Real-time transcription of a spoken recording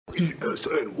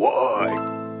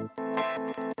PSNY.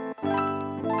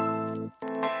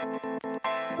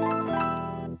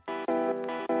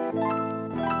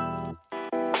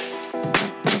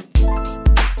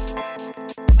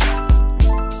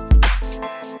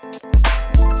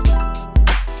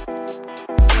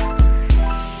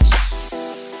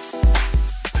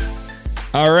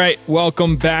 All right,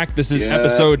 welcome back. This is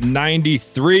episode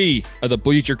 93 of the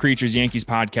Bleacher Creatures Yankees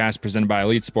podcast presented by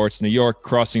Elite Sports New York,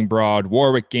 Crossing Broad,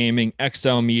 Warwick Gaming,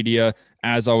 XL Media,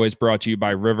 as always brought to you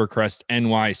by Rivercrest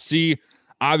NYC.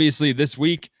 Obviously, this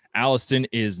week, Allison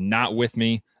is not with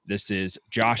me. This is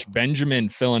Josh Benjamin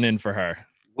filling in for her.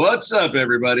 What's up,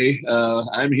 everybody?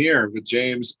 I'm here with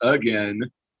James again.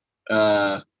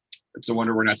 It's a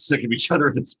wonder we're not sick of each other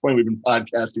at this point. We've been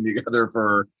podcasting together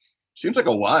for seems like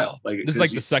a while. This is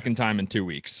like the second time in 2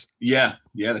 weeks. Yeah,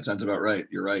 that sounds about right.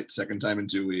 You're right. Second time in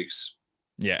 2 weeks.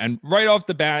 Yeah, and right off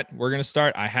the bat, we're gonna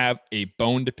start. I have a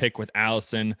bone to pick with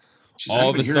Allison. She's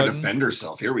all of a sudden to defend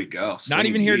herself. Here we go. Not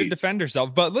even here to defend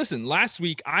herself. But listen, last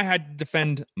week I had to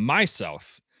defend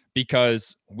myself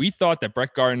because we thought that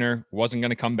Brett Gardner wasn't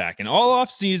going to come back. And all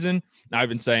off season, I've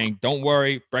been saying, don't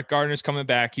worry, Brett Gardner's coming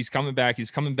back. He's coming back.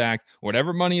 He's coming back.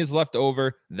 Whatever money is left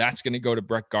over, that's going to go to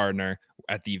Brett Gardner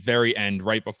at the very end,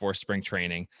 right before spring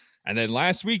training. And then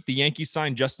last week, the Yankees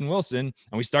signed Justin Wilson,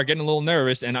 and we start getting a little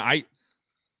nervous. And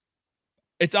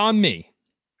it's on me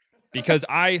because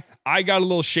I got a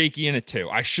little shaky in it too.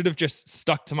 I should have just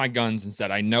stuck to my guns and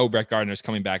said, I know Brett Gardner's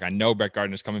coming back. I know Brett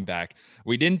Gardner's coming back.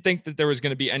 We didn't think that there was going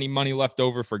to be any money left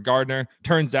over for Gardner.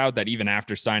 Turns out that even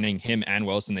after signing him and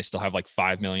Wilson, they still have like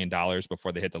 $5 million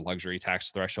before they hit the luxury tax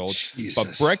threshold. Jesus.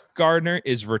 But Brett Gardner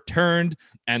is returned.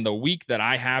 And the week that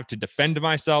I have to defend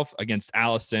myself against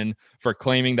Allison for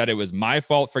claiming that it was my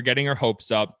fault for getting her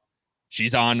hopes up,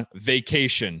 she's on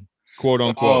vacation. "Quote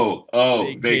unquote."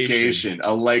 Vacation.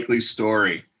 A likely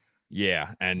story.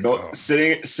 Yeah, and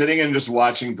sitting and just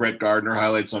watching Brett Gardner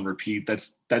highlights on repeat.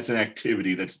 That's an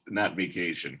activity. That's not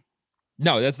vacation.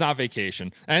 No, that's not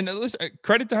vacation. And listen,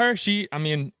 credit to her. She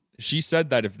said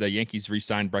that if the Yankees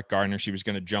re-signed Brett Gardner, she was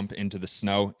going to jump into the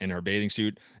snow in her bathing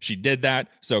suit. She did that.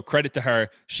 So credit to her.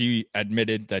 She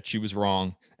admitted that she was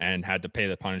wrong and had to pay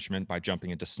the punishment by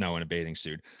jumping into snow in a bathing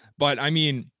suit. But I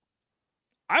mean,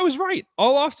 I was right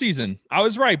all off season. I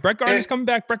was right. Brett Gardner's coming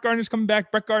back. Brett Gardner's coming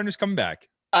back. Brett Gardner's coming back.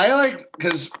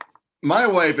 Because my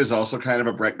wife is also kind of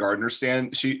a Brett Gardner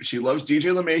stan. She loves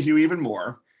DJ LeMahieu even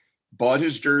more. Bought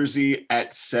his jersey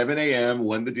at 7 a.m.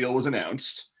 when the deal was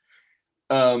announced.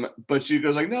 But she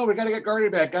goes like, no, we got to get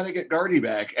Gardy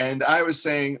back. And I was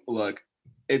saying, look,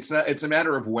 it's a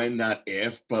matter of when, not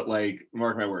if, but like,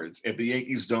 mark my words, if the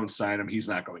Yankees don't sign him, he's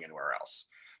not going anywhere else.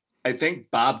 I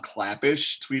think Bob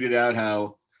Clappish tweeted out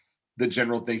how the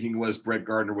general thinking was Brett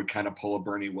Gardner would kind of pull a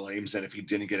Bernie Williams, and if he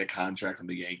didn't get a contract from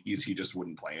the Yankees, he just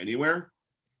wouldn't play anywhere.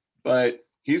 But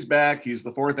he's back. He's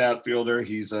the fourth outfielder.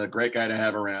 He's a great guy to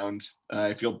have around.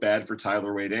 I feel bad for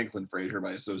Tyler Wade and Clint Frazier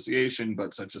by association,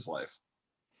 but such is life.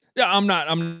 Yeah, I'm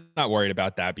not worried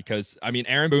about that because, I mean,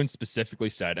 Aaron Boone specifically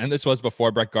said, and this was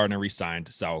before Brett Gardner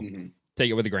re-signed, so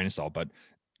take it with a grain of salt, but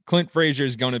Clint Frazier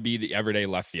is going to be the everyday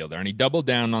left fielder, and he doubled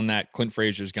down on that. Clint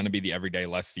Frazier is going to be the everyday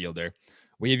left fielder.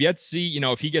 We have yet to see,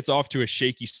 if he gets off to a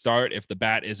shaky start, if the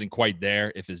bat isn't quite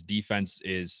there, if his defense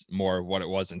is more what it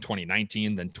was in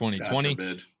 2019 than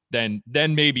 2020, then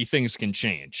maybe things can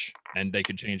change, and they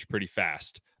could change pretty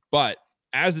fast. But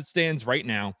as it stands right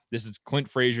now, this is Clint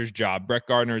Frazier's job. Brett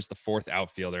Gardner is the fourth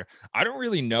outfielder. I don't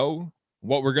really know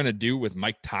what we're going to do with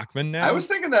Mike Tauchman now. I was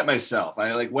thinking that myself.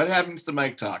 What happens to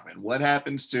Mike Tauchman? What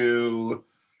happens to,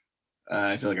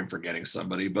 I feel like I'm forgetting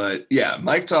somebody, but yeah,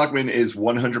 Mike Tauchman is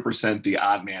 100% the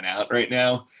odd man out right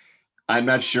now. I'm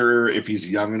not sure if he's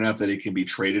young enough that he can be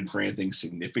traded for anything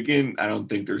significant. I don't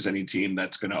think there's any team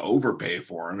that's going to overpay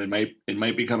for him. It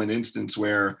might become an instance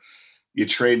where you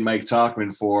trade Mike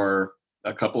Tauchman for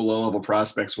a couple low-level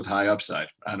prospects with high upside.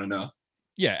 I don't know.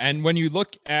 Yeah, and when you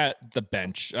look at the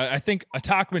bench, I think a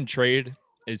Tauchman trade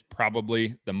is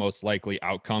probably the most likely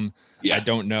outcome. Yeah. I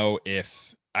don't know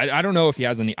if he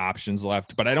has any options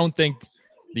left, but I don't think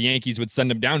the Yankees would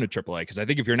send him down to AAA because I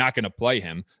think if you're not going to play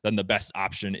him, then the best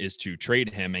option is to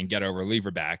trade him and get a reliever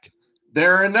back.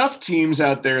 There are enough teams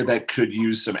out there that could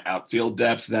use some outfield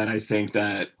depth that I think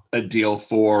that a deal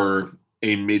for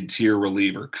a mid-tier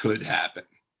reliever could happen.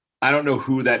 I don't know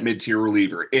who that mid-tier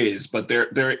reliever is, but there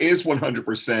is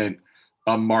 100%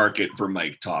 a market for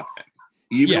Mike Tauchman.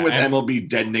 Even with MLB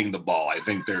deadening the ball, I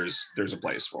think there's a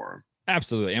place for him.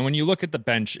 Absolutely. And when you look at the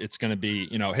bench, it's going to be,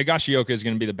 Higashioka is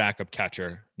going to be the backup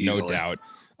catcher, no doubt.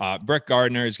 Brett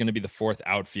Gardner is going to be the fourth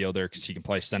outfielder because he can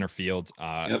play center field.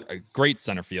 Yep. A great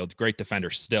center field, great defender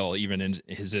still, even in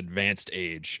his advanced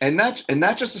age. And not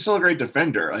just a still a great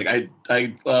defender. Like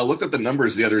I looked up the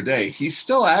numbers the other day. He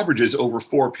still averages over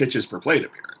 4 pitches per plate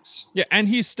appearance. Yeah, and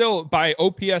he's still by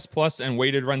OPS plus and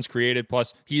weighted runs created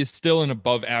plus, he is still an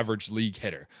above average league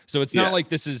hitter. So it's not like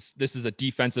this is a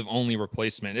defensive only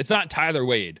replacement. It's not Tyler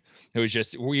Wade. It was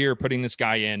just we're putting this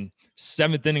guy in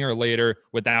 7th inning or later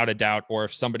without a doubt, or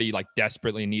if somebody like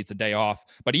desperately needs a day off.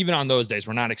 But even on those days,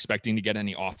 we're not expecting to get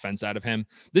any offense out of him.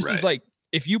 This is like,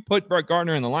 if you put Brett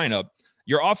Gardner in the lineup,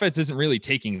 your offense isn't really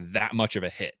taking that much of a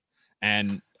hit.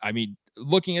 And I mean,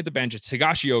 looking at the bench, it's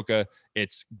Higashioka,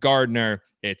 it's Gardner,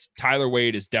 it's Tyler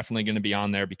Wade is definitely going to be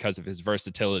on there because of his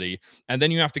versatility. And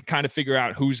then you have to kind of figure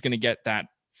out who's going to get that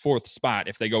 4th spot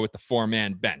if they go with the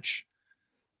 4-man bench.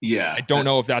 Yeah. I don't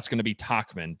know if that's going to be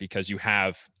Tauchman because you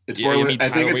have. It's more. I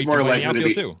think it's more likely to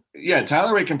be. Too. Yeah,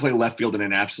 Tyler Wade can play left field in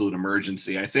an absolute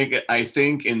emergency. I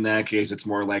think in that case, it's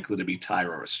more likely to be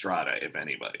Thairo Estrada, if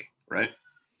anybody, right?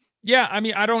 Yeah, I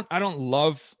mean, I don't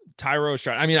love Thairo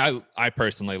Estrada. I mean, I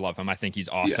personally love him. I think he's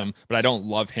awesome, but I don't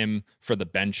love him for the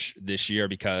bench this year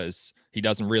because he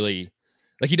doesn't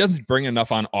bring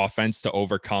enough on offense to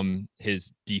overcome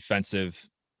his defensive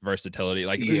versatility.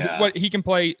 Like what he can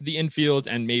play the infield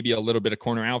and maybe a little bit of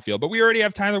corner outfield, but we already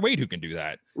have Tyler Wade who can do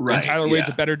that. Right. And Tyler Wade's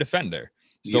a better defender.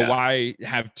 So why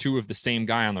have 2 of the same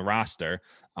guy on the roster?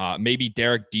 Maybe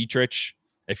Derek Dietrich,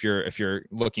 if you're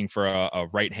looking for a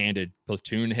right-handed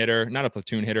platoon hitter, not a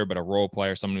platoon hitter, but a role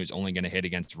player, someone who's only going to hit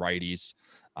against righties.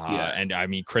 And I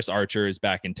mean, Chris Archer is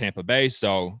back in Tampa Bay,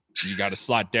 so you got to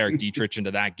slot Derek Dietrich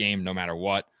into that game no matter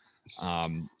what. It's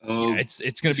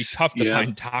going to be tough to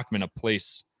find Tauchman a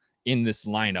place in this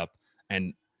lineup.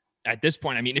 And at this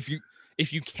point, I mean, if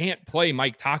you can't play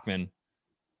Mike Tauchman,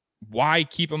 why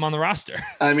keep him on the roster?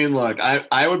 I mean, look,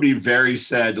 I would be very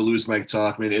sad to lose Mike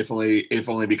Tauchman if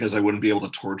only because I wouldn't be able to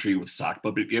torture you with sock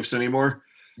puppet gifts anymore.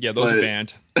 Yeah, those are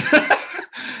banned.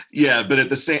 Yeah, but at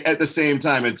the same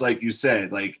time, it's like you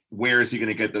said, like, where is he going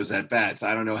to get those at bats?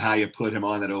 I don't know how you put him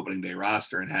on that opening day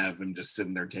roster and have him just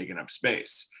sitting there taking up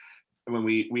space. When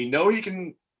we know he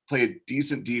can play a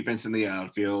decent defense in the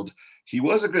outfield. He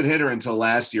was a good hitter until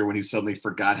last year when he suddenly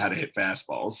forgot how to hit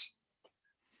fastballs.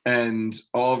 And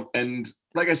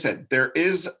like I said, there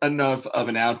is enough of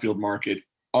an outfield market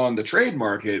on the trade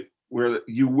market where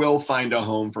you will find a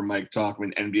home for Mike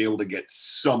Tauchman and be able to get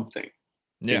something.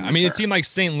 Yeah, I mean, a team like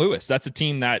St. Louis, that's a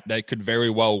team that could very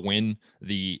well win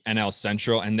the NL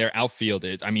Central, and their outfield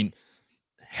is, I mean,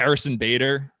 Harrison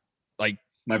Bader, like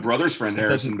my brother's friend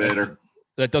Harrison Bader.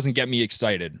 That doesn't get me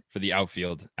excited for the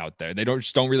outfield out there. They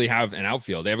don't really have an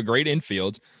outfield. They have a great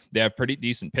infield. They have pretty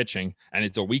decent pitching, and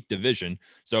it's a weak division.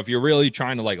 So if you're really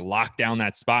trying to like lock down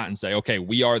that spot and say, okay,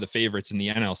 we are the favorites in the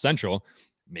NL Central,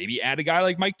 maybe add a guy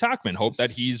like Mike Tauchman. Hope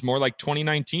that he's more like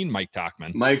 2019 Mike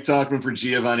Tauchman. Mike Tauchman for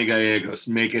Giovanni Gallegos.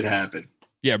 Make it happen.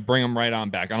 Yeah, bring him right on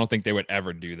back. I don't think they would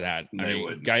ever do that.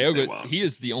 Gallegos, he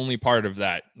is the only part of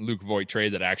that Luke Voit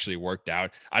trade that actually worked out.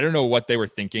 I don't know what they were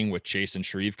thinking with Chasen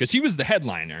Shreve because he was the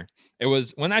headliner. It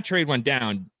was when that trade went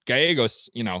down, Gallegos,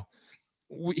 he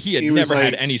never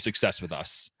had any success with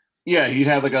us. Yeah, he'd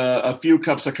had like a few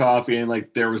cups of coffee and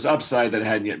like there was upside that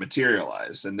hadn't yet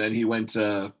materialized. And then he went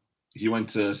to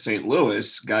St.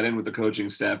 Louis, got in with the coaching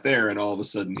staff there, and all of a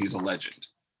sudden he's a legend.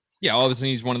 Yeah, all of a sudden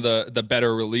he's one of the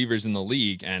better relievers in the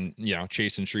league. And,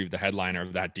 Chasen Shreve, the headliner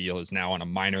of that deal, is now on a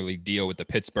minor league deal with the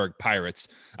Pittsburgh Pirates.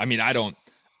 I mean, I don't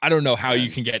know how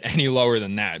you can get any lower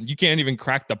than that. You can't even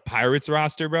crack the Pirates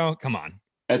roster, bro. Come on.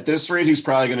 At this rate, he's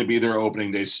probably going to be their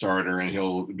opening day starter, and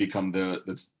he'll become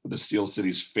the Steel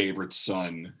City's favorite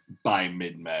son by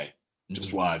mid-May.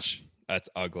 Just watch. That's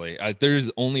ugly.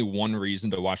 There's only one reason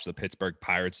to watch the Pittsburgh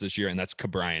Pirates this year, and that's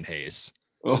Ke'Bryan Hayes.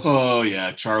 Oh,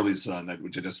 yeah, Charlie's son,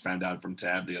 which I just found out from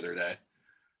Tab the other day.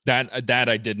 That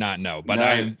I did not know, but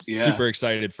I'm super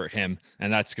excited for him.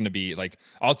 And that's going to be like,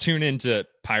 I'll tune into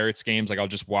Pirates games. Like I'll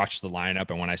just watch the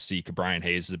lineup. And when I see Ke'Bryan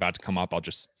Hayes is about to come up, I'll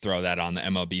just throw that on the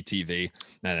MLB TV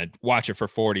and then watch it for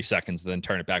 40 seconds, then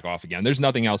turn it back off again. There's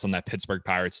nothing else on that Pittsburgh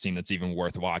Pirates team that's even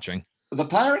worth watching. The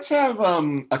Pirates have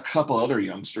a couple other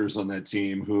youngsters on that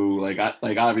team who like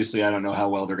obviously I don't know how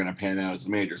well they're going to pan out as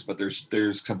the majors, but there's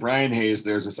Ke'Bryan Hayes.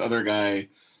 There's this other guy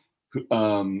who,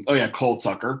 Cole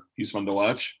Tucker. He's fun to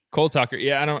watch. Cole Tucker.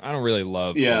 Yeah, I don't really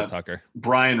love Cole Tucker.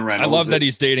 Brian Reynolds. I love that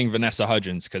he's dating Vanessa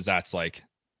Hudgens because that's like,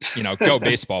 go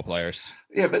baseball players.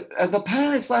 Yeah, but the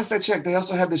Pirates, last I checked, they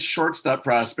also have this shortstop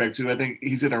prospect who I think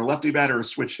he's either a lefty batter or a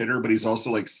switch hitter, but he's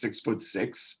also like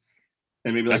 6'6".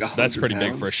 And maybe that's pretty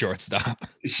pounds. Big for a shortstop.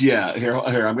 Yeah, here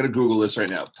I'm going to Google this right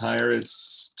now.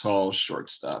 Pirates tall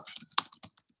shortstop.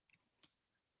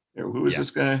 Who is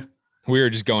this guy? We were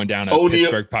just going down a O'Neal,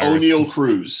 Pittsburgh Pirates. O'Neal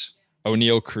Cruz.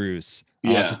 O'Neal Cruz.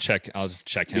 I'll Yeah. have to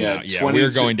check him Yeah, out. Yeah,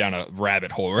 we're going down a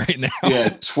rabbit hole right now. Yeah,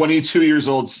 22 years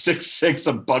old, 6'6",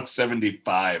 a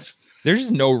 $175. There's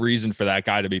just no reason for that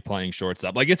guy to be playing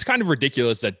shortstop. Like, it's kind of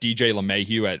ridiculous that DJ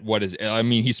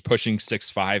LeMahieu he's pushing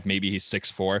 6'5", maybe he's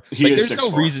 6'4". There's 6'4".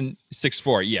 no reason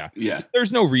 6'4", yeah. Yeah.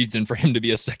 There's no reason for him to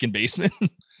be a second baseman.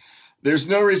 There's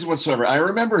no reason whatsoever. I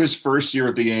remember his first year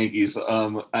with the Yankees.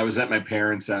 I was at my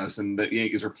parents' house and the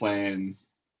Yankees were playing,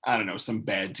 I don't know, some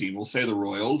bad team. We'll say the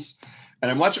Royals. And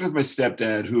I'm watching with my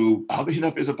stepdad, who, oddly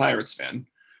enough, is a Pirates fan.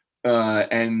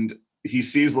 And he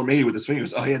sees LeMahieu with the swing. He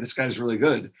goes, "Oh, yeah, this guy's really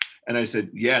good." And I said,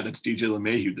 "Yeah, that's DJ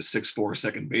LeMahieu, the 6'4"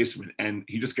 second baseman." And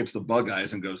he just gets the bug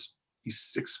eyes and goes, "He's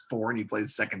 6'4" and he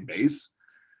plays second base?"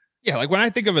 Yeah, like when I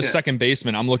think of a second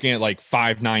baseman, I'm looking at like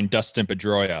 5'9" Dustin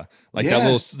Pedroia, like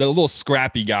the little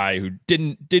scrappy guy who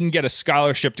didn't get a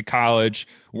scholarship to college,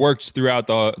 worked throughout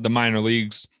the minor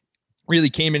leagues,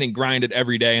 really came in and grinded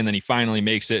every day, and then he finally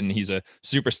makes it, and he's a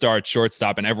superstar at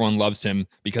shortstop, and everyone loves him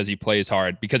because he plays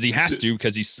hard, because he has to,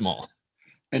 because he's small.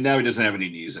 And now he doesn't have any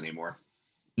knees anymore.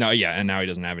 No, yeah, and now he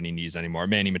doesn't have any knees anymore.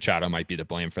 Manny Machado might be to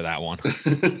blame for that one.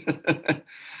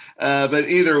 But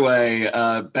either way,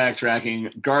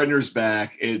 backtracking, Gardner's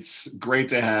back. It's great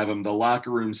to have him. The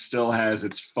locker room still has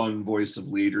its fun voice of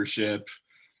leadership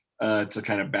to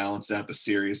kind of balance out the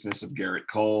seriousness of Garrett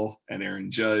Cole and Aaron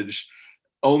Judge.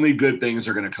 Only good things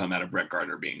are going to come out of Brett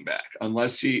Gardner being back,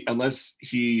 unless he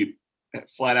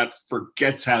flat out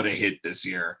forgets how to hit this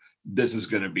year. This is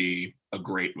going to be a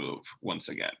great move once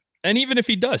again. And even if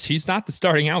he does, he's not the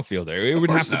starting outfielder. It would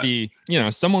have to be,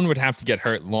 someone would have to get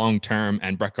hurt long term,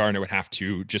 and Brett Gardner would have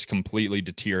to just completely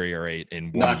deteriorate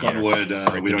in one knock year. On wood,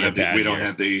 we don't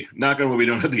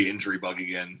have the injury bug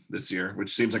again this year,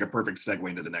 which seems like a perfect segue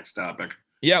into the next topic.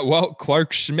 Yeah, well,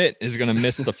 Clark Schmidt is going to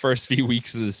miss the first few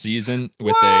weeks of the season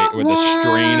with a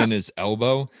strain in his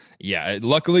elbow. Yeah,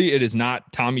 luckily it is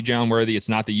not Tommy John worthy. It's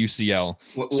not the UCL.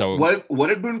 What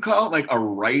did Boone call it? Like a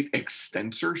right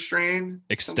extensor strain?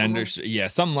 Something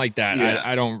like that. Yeah.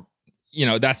 I don't.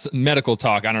 That's medical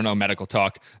talk. I don't know medical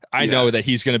talk. I know that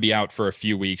he's going to be out for a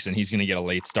few weeks and he's going to get a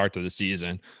late start to the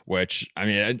season, which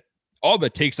all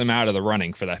but takes him out of the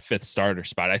running for that fifth starter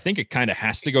spot. I think it kind of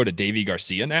has to go to Davy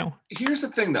Garcia now. Here's the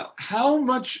thing, though. How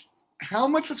much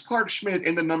was Clark Schmidt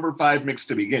in the number 5 mix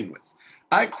to begin with?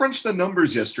 I crunched the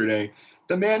numbers yesterday.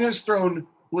 The man has thrown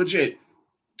legit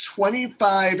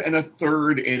 25 and a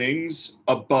third innings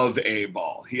above A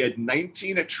ball. He had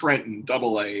 19 at Trenton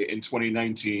AA in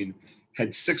 2019, had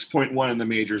 6.1 in the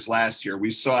majors last year.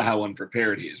 We saw how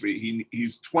unprepared he is.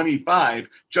 He's 25,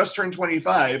 just turned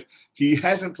 25. He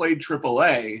hasn't played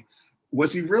AAA.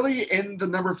 Was he really in the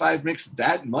number 5 mix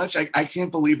that much? I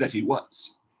can't believe that he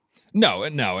was.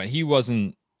 No, he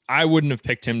wasn't. I wouldn't have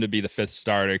picked him to be the fifth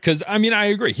starter because, I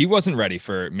agree. He wasn't ready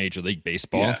for Major League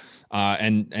Baseball. Yeah.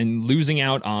 And losing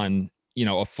out on,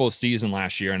 a full season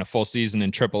last year and a full season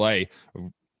in AAA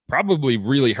probably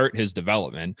really hurt his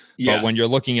development. Yeah. But when you're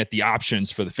looking at the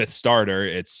options for the fifth starter,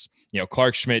 it's,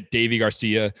 Clark Schmidt, Davy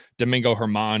Garcia, Domingo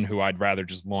Germán, who I'd rather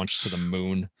just launch to the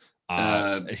moon.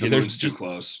 The moon's too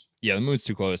close. Yeah, the moon's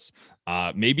too close.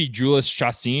 Maybe Julius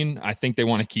Chassin. I think they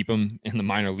want to keep him in the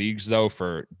minor leagues, though,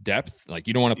 for depth. Like,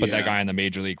 you don't want to put that guy on the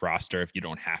major league roster if you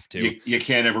don't have to. You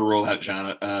can't ever rule out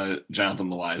Jonathan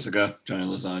Loáisiga, Johnny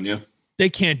Lasagna. They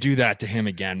can't do that to him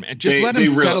again, man. Just let him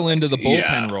settle into the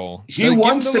bullpen role. He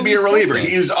wants to be a reliever.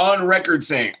 He is on record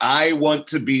saying, "I want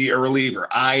to be a reliever.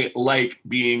 I like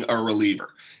being a reliever."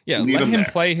 Yeah, let him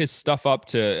play his stuff up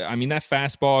to, that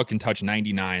fastball can touch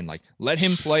 99. Like, let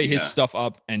him play his stuff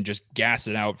up and just gas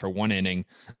it out for one inning.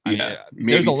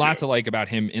 There's a lot to like about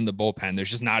him in the bullpen.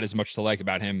 There's just not as much to like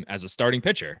about him as a starting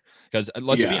pitcher. Because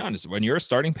let's be honest, when you're a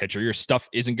starting pitcher, your stuff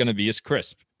isn't going to be as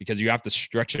crisp because you have to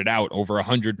stretch it out over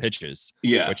 100 pitches.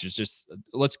 Yeah. Which is just,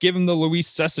 let's give him the Luis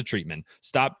Cessa treatment.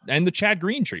 And the Chad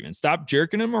Green treatment. Stop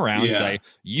jerking him around. Yeah. Say,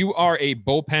 you are a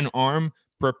bullpen arm.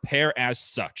 Prepare as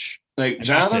such. Like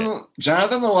Jonathan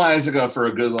Loáisiga for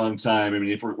a good long time.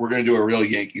 If we're going to do a real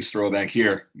Yankees throwback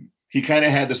here, he kind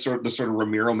of had the sort of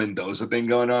Ramiro Mendoza thing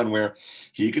going on where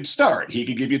he could start. He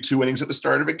could give you 2 innings at the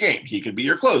start of a game. He could be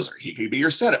your closer. He could be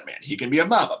your setup man. He can be a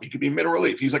mop-up. He could be middle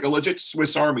relief. He's like a legit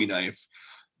Swiss Army knife.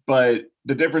 But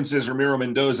the difference is Ramiro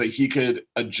Mendoza, he could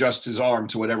adjust his arm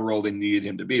to whatever role they needed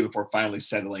him to be before finally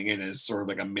settling in as sort of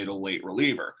like a middle-late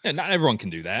reliever. Yeah, not everyone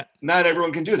can do that. Not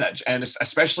everyone can do that. And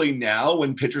especially now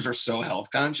when pitchers are so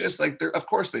health conscious, of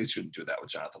course they shouldn't do that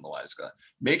with Jonathan Loáisiga.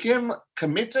 Make him,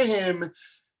 commit to him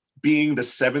being the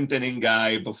seventh inning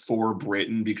guy before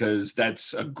Britton, because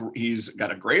he's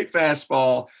got a great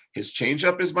fastball. His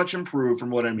changeup is much improved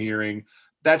from what I'm hearing.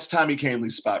 That's Tommy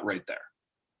Kahnle's spot right there.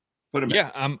 Put him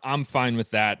in. I'm fine with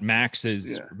that. Max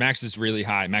is really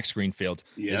high. Max Greenfield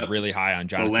is really high on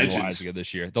Jonathan Loaisiga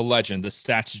this year. The legend, the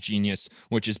stats genius,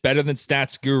 which is better than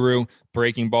stats guru.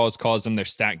 Breaking Balls calls him their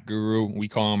stat guru. We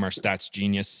call him our stats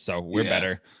genius. So we're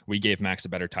better. We gave Max a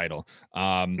better title.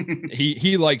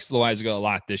 He likes Loaisiga a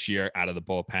lot this year out of the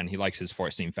bullpen. He likes his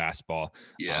four-seam fastball.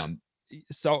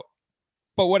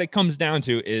 But what it comes down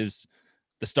to is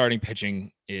the starting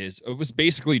pitching it was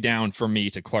basically down for me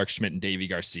to Clarke Schmidt and Deivi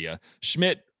Garcia.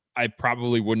 Schmidt, I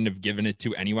probably wouldn't have given it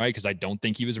to anyway, because I don't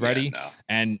think he was ready. No.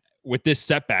 And with this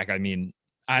setback, I mean,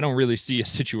 I don't really see a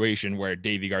situation where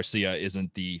Deivi Garcia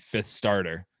isn't the fifth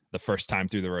starter the first time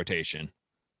through the rotation.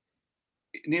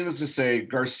 Needless to say,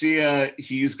 Garcia,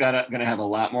 he's going to have a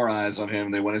lot more eyes on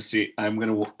him. They want to see,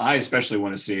 I especially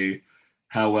want to see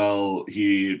how well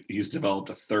he's developed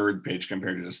a third pitch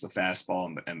compared to just the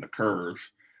fastball and the curve,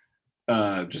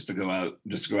 just to go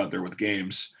out there with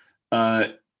games.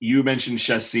 You mentioned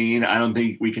Chacín. I don't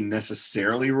think we can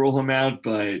necessarily rule him out,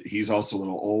 but he's also a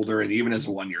little older, and even as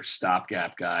a one-year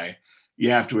stopgap guy, you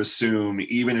have to assume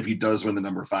even if he does win the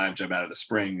number 5 job out of the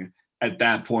spring, at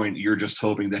that point you're just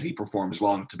hoping that he performs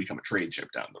well enough to become a trade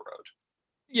chip down the road.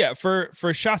 Yeah, for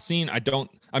Chacín, I don't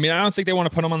think they want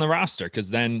to put him on the roster, because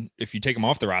then if you take him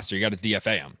off the roster, you got to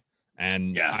DFA him.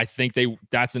 And I think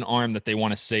that's an arm that they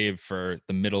want to save for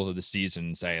the middle of the season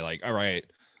and say, like, all right,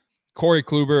 Corey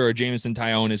Kluber or Jameson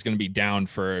Taillon is going to be down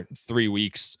for 3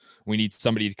 weeks. We need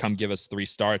somebody to come give us 3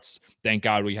 starts. Thank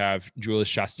God we have Jhoulys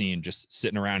Chacín just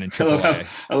sitting around in AAA.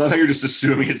 I love how you're just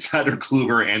assuming it's either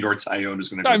Kluber and or Taillon is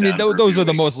going to go down. Those are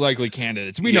the most likely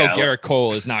candidates. We know Garrett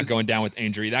Cole is not going down with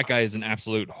injury. That guy is an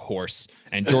absolute horse.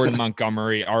 And Jordan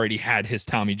Montgomery already had his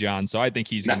Tommy John, so I think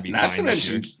he's going to be fine. Not to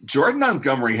mention, Jordan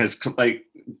Montgomery has, like,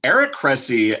 Eric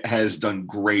Cressey has done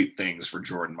great things for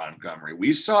Jordan Montgomery.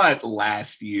 We saw it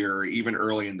last year, even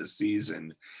early in the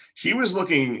season. He was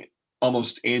looking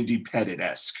almost Andy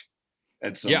Pettitte-esque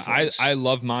at some points. I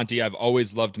love Monty. I've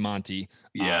always loved Monty.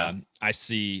 I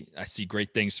see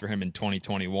great things for him in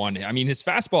 2021. I mean, his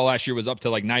fastball last year was up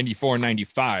to like 94,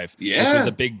 95, which was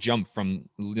a big jump from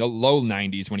low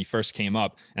 90s when he first came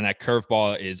up. And that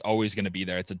curveball is always going to be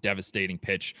there. It's a devastating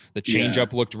pitch. The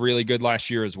changeup looked really good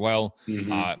last year as well.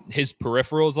 His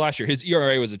peripherals last year, his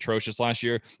ERA was atrocious last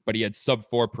year, but he had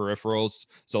sub-4 peripherals.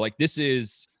 So like, this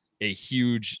is a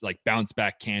huge like bounce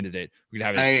back candidate. We'd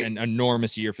have an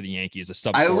enormous year for the Yankees.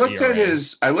 I looked at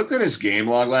his game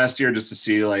log last year just to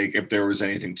see like if there was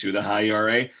anything to the high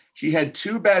ERA. He had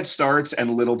 2 bad starts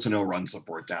and little to no run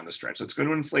support down the stretch. So it's going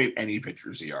to inflate any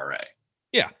pitcher's ERA.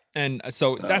 Yeah, and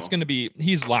so that's going to be,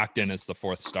 he's locked in as the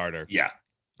 4th starter. Yeah.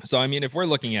 So I mean, if we're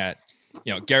looking at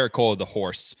Garrett Cole, the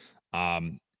horse,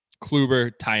 Kluber,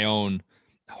 Taillon.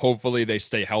 Hopefully they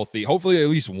stay healthy. Hopefully at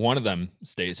least one of them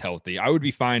stays healthy. I would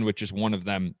be fine with just one of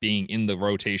them being in the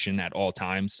rotation at all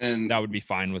times. And that would be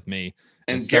fine with me.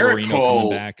 And Garrett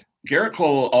Cole,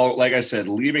 like I said,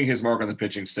 leaving his mark on the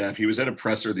pitching staff. He was at a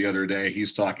presser the other day.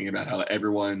 He's talking about how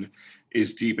everyone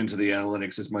is deep into the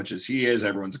analytics as much as he is.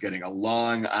 Everyone's getting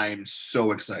along. I'm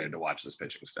so excited to watch this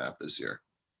pitching staff this year.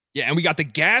 Yeah, and we got the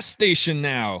gas station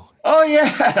now. Oh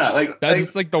yeah,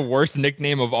 that's like the worst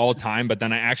nickname of all time. But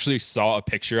then I actually saw a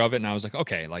picture of it, and I was like,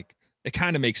 okay, like it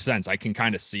kind of makes sense. I can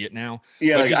kind of see it now.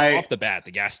 Yeah, but just off the bat,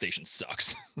 the gas station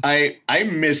sucks. I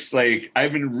miss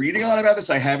I've been reading a lot about this.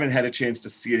 I haven't had a chance to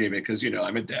see any of it because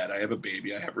I'm a dad. I have a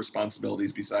baby. I have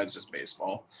responsibilities besides just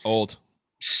baseball. Old.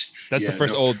 That's the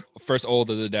first old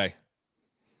of the day.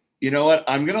 You know what?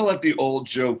 I'm gonna let the old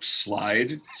joke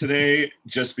slide today,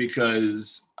 just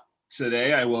because.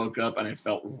 Today I woke up and I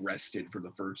felt rested for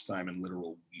the first time in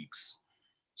literal weeks.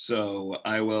 So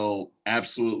I will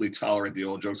absolutely tolerate the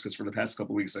old jokes because for the past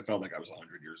couple of weeks I felt like I was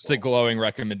 100 years old. It's a glowing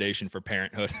recommendation for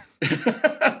parenthood.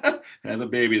 Have a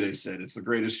baby, they said. It's the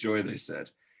greatest joy, they said.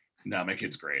 No, my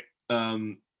kid's great.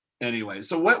 Anyway,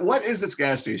 so what is this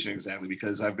gas station exactly?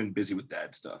 Because I've been busy with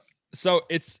dad stuff. So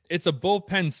it's a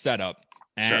bullpen setup.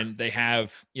 And they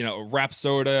have,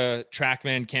 Rapsoda,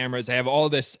 TrackMan cameras. They have all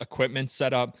this equipment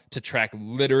set up to track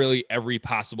literally every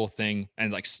possible thing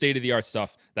and like state-of-the-art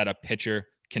stuff that a pitcher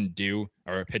can do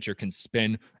or a pitcher can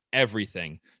spin,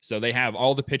 everything. So they have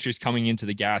all the pitchers coming into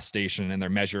the gas station and they're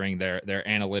measuring their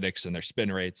analytics and their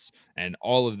spin rates and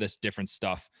all of this different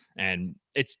stuff. And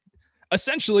it's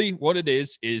essentially what it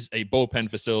is a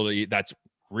bullpen facility that's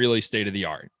really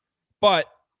state-of-the-art. But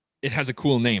it has a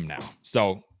cool name now.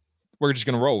 So we're just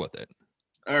going to roll with it.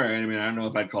 All right. I mean, I don't know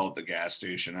if I'd call it the gas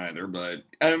station either, but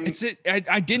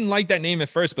I didn't like that name at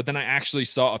first, but then I actually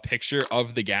saw a picture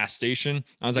of the gas station.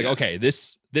 I was like, Yeah. okay,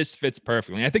 this fits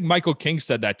perfectly. I think Michael King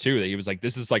said that too, that he was like,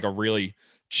 this is like a really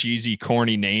cheesy,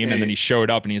 corny name. And then he showed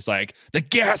up and he's like, the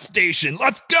gas station,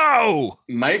 let's go.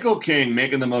 Michael King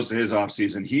making the most of his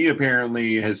offseason. He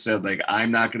apparently has said, like,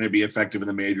 I'm not going to be effective in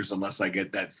the majors unless I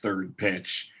get that third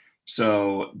pitch.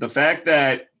 So the fact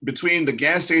that between the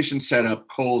gas station setup,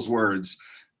 Cole's words,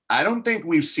 I don't think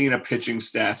we've seen a pitching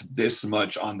staff this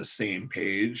much on the same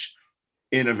page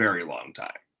in a very long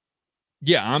time.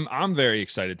 Yeah, I'm very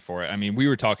excited for it. I mean, we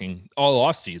were talking all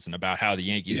offseason about how the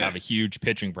Yankees have a huge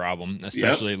pitching problem,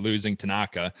 especially losing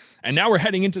Tanaka. And now we're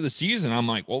heading into the season. I'm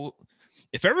like, well,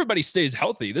 if everybody stays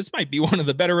healthy, this might be one of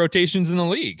the better rotations in the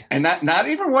league. And not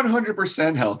even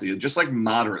 100% healthy, just like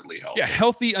moderately healthy. Yeah,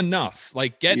 healthy enough.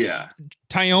 Like get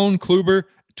Tyone, Kluber,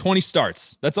 20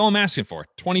 starts. That's all I'm asking for.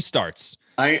 20 starts.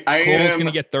 Cole's going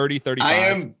to get 30, 35. I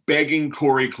am begging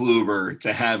Corey Kluber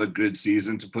to have a good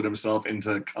season to put himself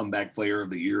into the comeback player of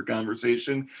the year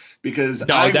conversation because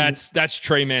that's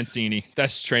Trey Mancini.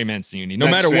 That's Trey Mancini. No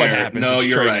matter what happens. No,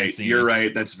 you're right. Mancini. You're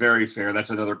right. That's very fair. That's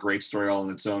another great story all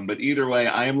on its own. But either way,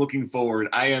 I am looking forward.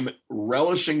 I am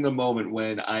relishing the moment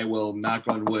when I will, knock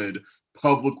on wood,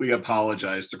 publicly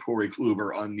apologize to Corey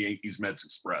Kluber on Yankees Mets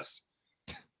Express.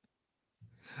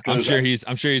 I'm sure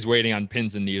he's waiting on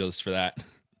pins and needles for that.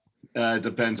 It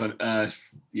depends on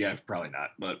probably not,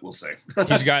 but we'll see.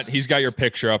 he's got your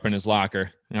picture up in his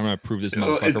locker. And I'm gonna prove this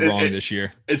motherfucker wrong this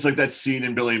year. It's like that scene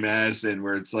in Billy Madison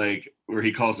where it's like where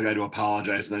he calls the guy to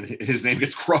apologize and then his name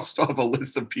gets crossed off a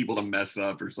list of people to mess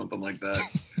up or something like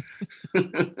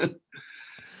that.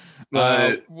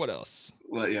 But what else?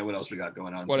 Well, yeah, what else we got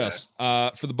going on? What else?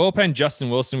 For the bullpen, Justin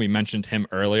Wilson, we mentioned him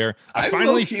earlier. I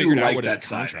finally figured out what his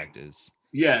contract is.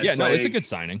 Yeah, it's a good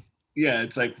signing. Yeah,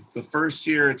 it's like the first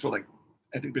year, it's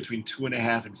I think between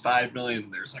 2.5 and 5 million.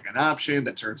 And there's like an option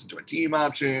that turns into a team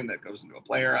option that goes into a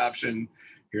player option.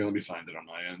 Here, let me find it on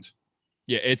my end.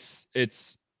 Yeah, it's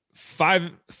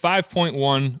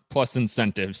 5.1 plus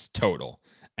incentives total,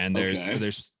 and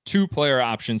there's 2 player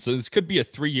options. So this could be a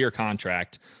 3-year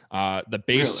contract. The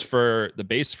base for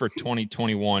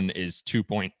 2021 is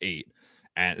 2.8,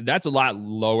 and that's a lot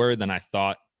lower than I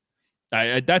thought.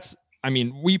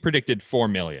 We predicted 4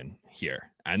 million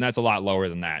here, and that's a lot lower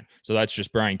than that. So that's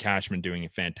just Brian Cashman doing a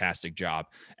fantastic job.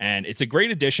 And it's a great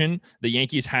addition. The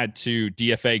Yankees had to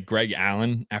DFA Greg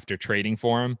Allen after trading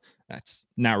for him. That's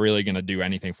not really going to do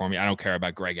anything for me. I don't care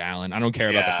about Greg Allen. I don't care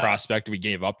about the prospect we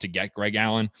gave up to get Greg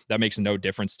Allen. That makes no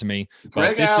difference to me.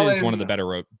 But this is one of the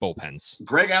better bullpens.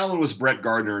 Greg Allen was Brett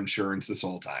Gardner insurance this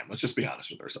whole time. Let's just be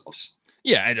honest with ourselves.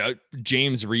 Yeah, and,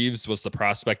 James Reeves was the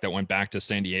prospect that went back to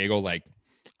San Diego. Like,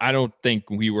 I don't think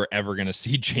we were ever going to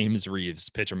see James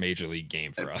Reeves pitch a major league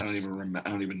game for us. I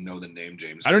don't even know the name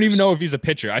James. I don't even know if he's a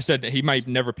pitcher. I said he might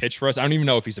never pitch for us. I don't even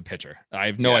know if he's a pitcher. I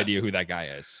have no idea who that guy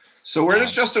is. So where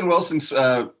does Justin Wilson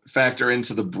factor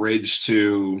into the bridge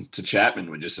to Chapman,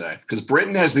 would you say? Because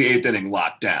Britton has the 8th inning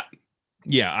locked down.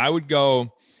 Yeah, I would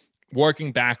go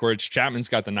working backwards. Chapman's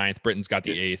got the 9th. Britton's got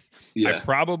the 8th. Yeah. I'd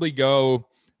probably go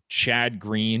Chad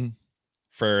Green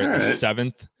for the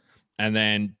 7th. And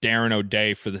then Darren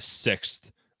O'Day for the 6th,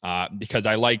 because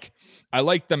I like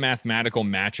the mathematical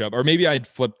matchup, or maybe I'd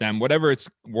flip them, whatever it's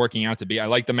working out to be. I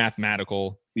like the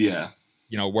mathematical,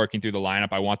 working through the lineup.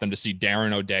 I want them to see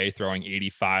Darren O'Day throwing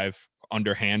 85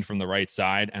 underhand from the right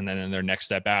side, and then in their next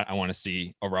step out, I want to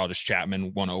see Aroldis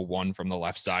Chapman 101 from the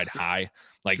left side high.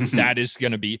 Like that is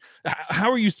going to be.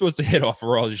 How are you supposed to hit off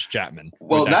Aroldis Chapman?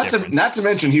 Well, not to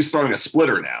mention he's throwing a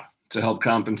splitter now to help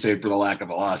compensate for the lack of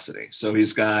velocity. So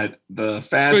he's got the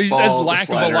fastball. So he says lack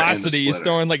of velocity. He's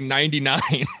throwing like 99.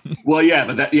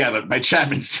 Well, but by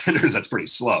Chapman's standards, that's pretty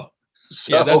slow.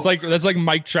 So, yeah, that's like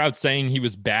Mike Trout saying he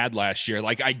was bad last year.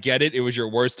 Like, I get it. It was your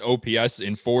worst OPS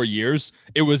in 4 years.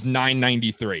 It was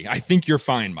 993. I think you're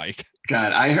fine, Mike.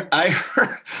 God, I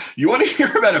heard, you want to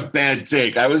hear about a bad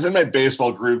take? I was in my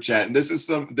baseball group chat, and this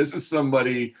is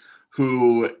somebody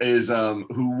who is I don't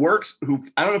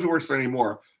know if he works for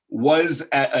anymore. Was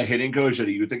at a hitting coach at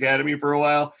a youth academy for a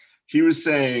while. He was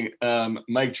saying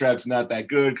Mike Trout's not that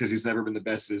good because he's never been the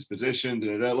best in his position.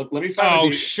 Let me find.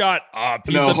 Oh, shut up!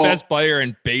 He's the best player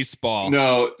in baseball.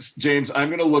 No, James, I'm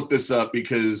going to look this up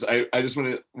because I just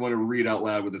want to read out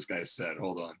loud what this guy said.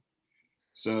 Hold on.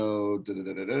 So,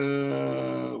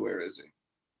 where is he?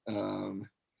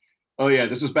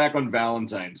 This was back on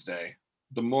Valentine's Day.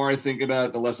 The more I think about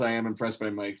it, the less I am impressed by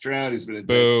Mike Trout. He's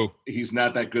he's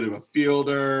not that good of a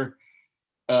fielder.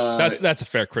 That's a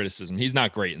fair criticism. He's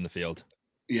not great in the field.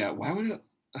 Yeah. Why would it?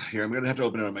 Here, I'm gonna have to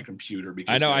open it on my computer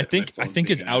because I know. I my think phone's his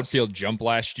being an ass. outfield jump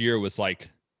last year was like,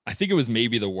 I think it was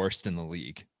maybe the worst in the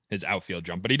league. His outfield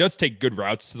jump, but he does take good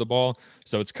routes to the ball,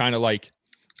 so it's kind of like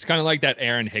that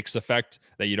Aaron Hicks effect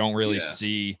that you don't really Yeah.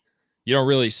 see. You don't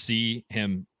really see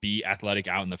him be athletic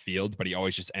out in the field, but he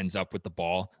always just ends up with the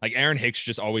ball. Like Aaron Hicks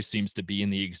just always seems to be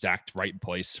in the exact right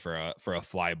place for a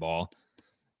fly ball.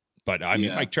 But I mean,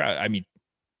 Yeah. Mike Trout. I mean,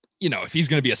 if he's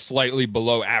going to be a slightly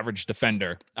below average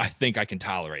defender, I think I can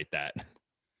tolerate that.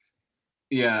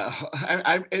 Yeah,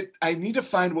 I need to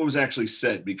find what was actually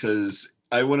said because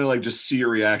I want to like just see your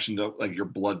reaction to like your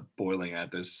blood boiling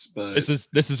at this. But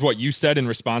This is what you said in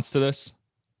response to this.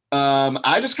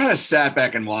 I just kind of sat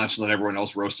back and watched and let everyone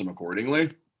else roast him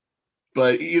accordingly.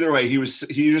 But either way, he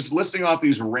was listing off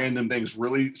these random things,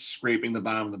 really scraping the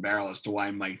bottom of the barrel as to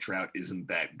why Mike Trout isn't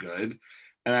that good.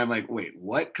 And I'm like, wait,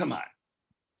 what? Come on.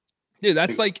 Dude,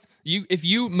 that's like if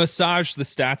you massage the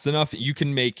stats enough, you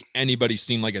can make anybody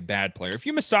seem like a bad player. If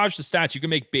you massage the stats, you can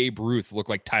make Babe Ruth look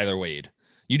like Tyler Wade.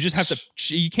 You just have to,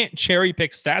 you can't cherry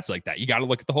pick stats like that. You got to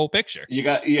look at the whole picture.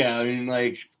 I mean,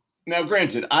 like, now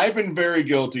granted, I've been very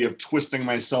guilty of twisting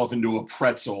myself into a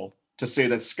pretzel to say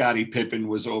that Scottie Pippen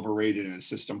was overrated and a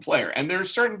system player. And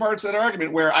there's certain parts of that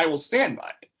argument where I will stand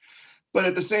by it. But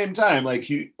at the same time,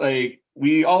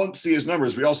 we all see his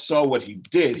numbers. We all saw what he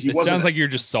did. It sounds like you're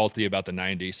just salty about the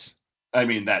 90s. I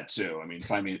mean, that too. I mean,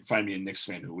 find me a Knicks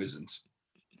fan who isn't.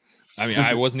 I mean,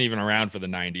 I wasn't even around for the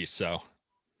 90s, so.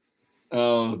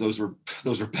 Oh, those were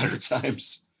better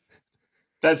times.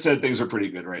 That said, things are pretty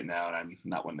good right now, and I'm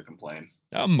not one to complain.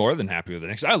 I'm more than happy with the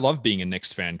Knicks. I love being a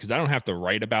Knicks fan because I don't have to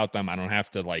write about them. I don't have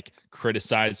to like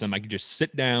criticize them. I can just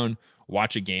sit down,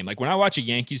 watch a game. Like when I watch a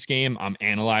Yankees game, I'm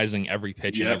analyzing every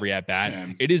pitch and every at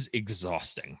bat. It is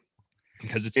exhausting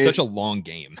because it's such a long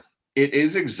game. It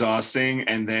is exhausting,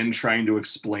 and then trying to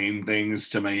explain things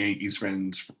to my Yankees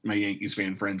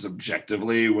fan friends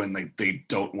objectively when like they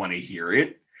don't want to hear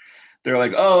it. They're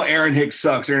like, "Oh, Aaron Hicks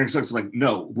sucks. Aaron Hicks sucks." I'm like,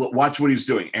 "No, watch what he's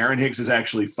doing. Aaron Hicks is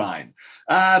actually fine.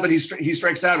 But he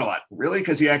strikes out a lot. Really?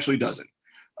 Because he actually doesn't.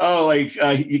 Oh,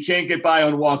 you can't get by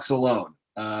on walks alone.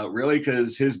 Really?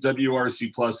 Because his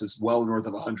WRC plus is well north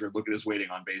of 100. Look at his weighting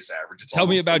on base average. Tell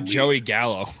me about Joey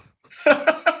Gallo.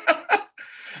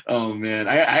 Oh man,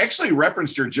 I actually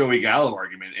referenced your Joey Gallo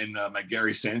argument in my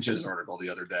Gary Sanchez article the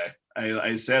other day.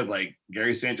 I said like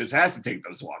Gary Sanchez has to take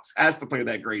those walks, has to play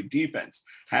that great defense,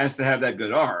 has to have that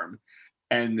good arm,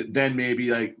 and then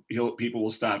maybe like people will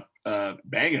stop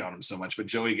banging on him so much. But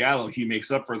Joey Gallo, he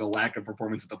makes up for the lack of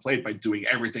performance at the plate by doing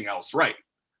everything else right,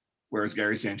 whereas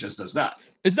Gary Sanchez does not.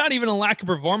 It's not even a lack of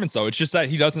performance, though. It's just that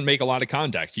he doesn't make a lot of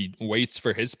contact. He waits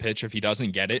for his pitch. If he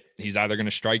doesn't get it, he's either going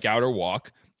to strike out or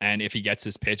walk. And if he gets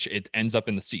his pitch, it ends up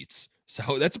in the seats.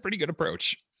 So that's a pretty good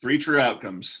approach. 3 true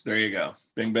outcomes. There you go.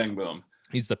 Bing, bang, boom.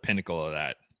 He's the pinnacle of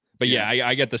that. But yeah,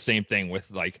 I get the same thing with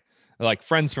like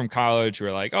friends from college who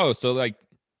are like, oh, so like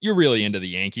you're really into the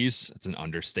Yankees. It's an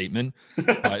understatement.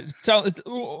 How's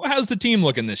the team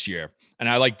looking this year? And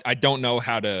I don't know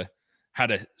how to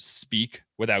speak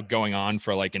without going on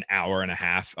for like an hour and a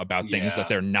half about things that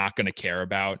they're not going to care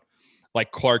about.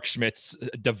 Like Clark Schmidt's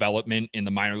development in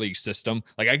the minor league system.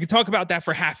 Like I could talk about that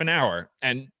for half an hour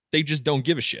and they just don't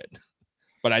give a shit.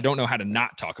 But I don't know how to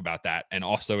not talk about that and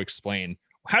also explain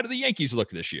how do the Yankees look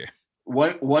this year?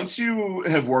 Once you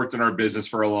have worked in our business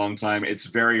for a long time, it's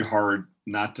very hard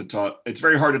not to talk. It's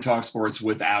very hard to talk sports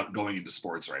without going into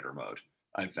sports writer mode,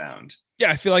 I found. Yeah,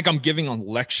 I feel like I'm giving a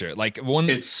lecture. Like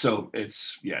it's the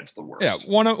worst. Yeah,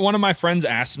 one of my friends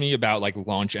asked me about like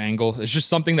launch angle. It's just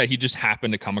something that he just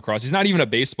happened to come across. He's not even a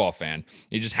baseball fan.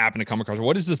 He just happened to come across.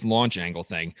 What is this launch angle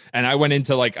thing? And I went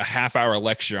into like a half-hour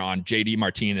lecture on JD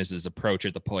Martinez's approach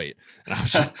at the plate. And I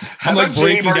was just, I'm like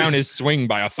breaking down his swing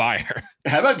by a fire.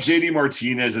 How about JD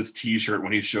Martinez's t-shirt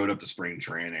when he showed up to spring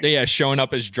training? Yeah, showing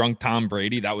up as drunk Tom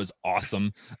Brady. That was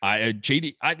awesome. I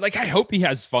hope he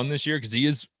has fun this year because he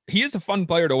is a fun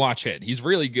player to watch hit. He's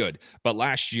really good. But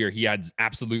last year he had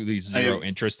absolutely zero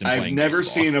interest in playing I've never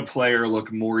baseball. seen a player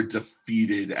look more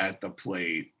defeated at the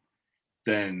plate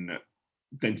than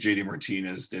JD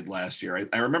Martinez did last year.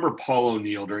 I remember Paul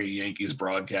O'Neill during a Yankees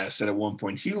broadcast said at one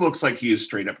point, he looks like he is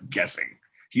straight up guessing.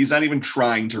 He's not even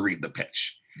trying to read the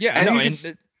pitch. Yeah, I know.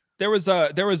 And there was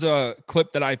a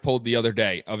clip that I pulled the other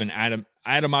day of an Adam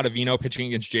Ottavino pitching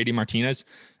against JD Martinez.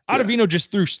 Ottavino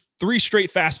just threw 3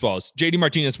 straight fastballs. JD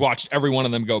Martinez watched every one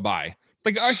of them go by.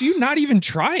 Like, are you not even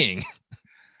trying?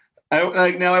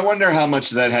 Now I wonder how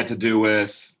much that had to do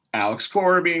with Alex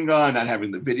Cora being gone, not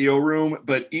having the video room.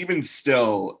 But even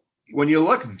still, when you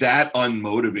look that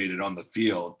unmotivated on the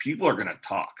field, people are going to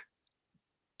talk.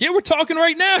 Yeah, we're talking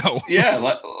right now. Yeah,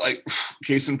 like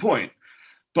case in point.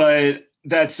 But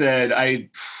that said,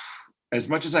 as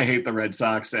much as I hate the Red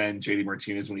Sox and JD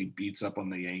Martinez when he beats up on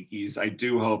the Yankees, I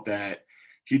do hope that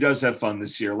he does have fun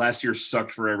this year. Last year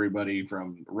sucked for everybody,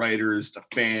 from writers to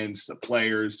fans to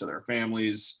players to their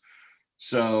families.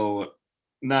 So,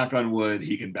 knock on wood,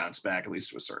 he can bounce back at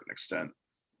least to a certain extent.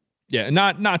 Yeah,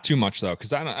 not too much though,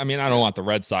 because I don't want the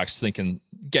Red Sox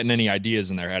getting any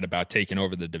ideas in their head about taking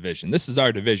over the division. This is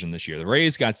our division this year. The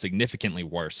Rays got significantly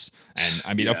worse, and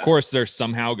I mean, of course, they're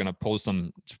somehow going to pull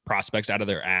some prospects out of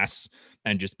their ass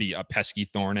and just be a pesky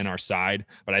thorn in our side.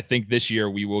 But I think this year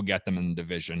we will get them in the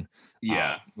division.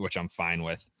 Which I'm fine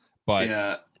with. But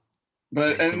yeah,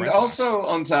 but and also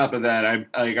on top of that,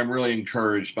 I'm really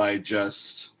encouraged by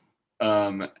just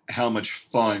how much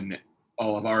fun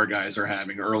all of our guys are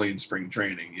having early in spring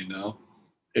training. You know,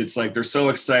 it's like they're so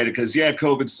excited because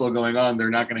COVID's still going on.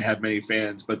 They're not going to have many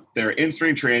fans, but they're in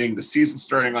spring training. The season's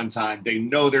starting on time. They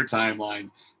know their timeline.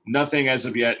 Nothing as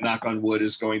of yet, knock on wood,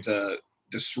 is going to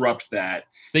disrupt that.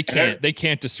 They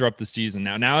can't disrupt the season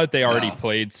now. Now that they already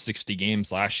played 60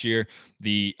 games last year,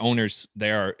 the owners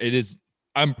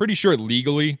I'm pretty sure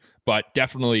legally, but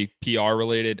definitely PR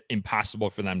related, impossible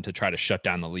for them to try to shut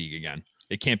down the league again.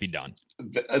 It can't be done.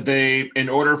 In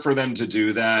order for them to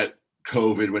do that,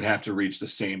 COVID would have to reach the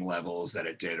same levels that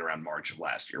it did around March of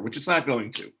last year, which it's not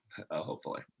going to,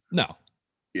 hopefully. No.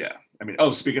 Yeah. I mean,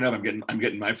 speaking of, I'm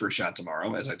getting my first shot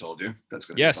tomorrow, as I told you. That's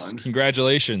going to be fun. Yes.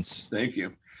 Congratulations. Thank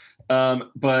you.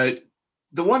 But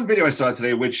the one video I saw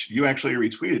today, which you actually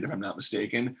retweeted, if I'm not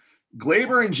mistaken,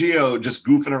 Gleyber and Gio just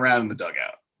goofing around in the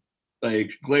dugout.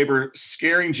 Like Gleyber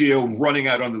scaring Gio, running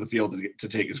out onto the field to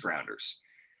take his grounders.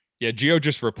 Yeah, Gio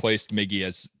just replaced Miggy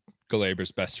as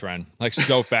Gleyber's best friend, like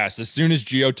so fast. As soon as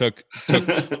Gio took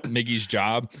Miggy's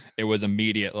job, it was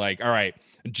immediate. Like, all right,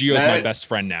 Gio's my best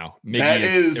friend now. Miggy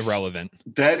is irrelevant.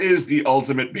 That is the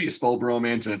ultimate baseball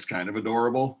bromance, and it's kind of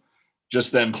adorable.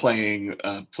 Just them playing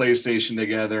PlayStation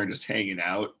together and just hanging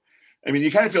out. I mean,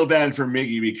 you kind of feel bad for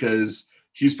Miggy because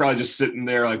he's probably just sitting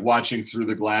there like watching through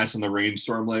the glass in the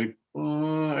rainstorm, like,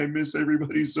 oh, I miss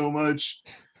everybody so much.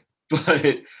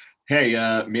 But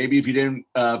hey, maybe if you didn't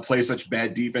play such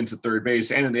bad defense at third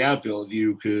base and in the outfield,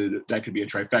 that could be a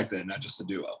trifecta and not just a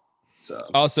duo. So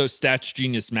also, stats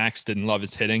genius Max didn't love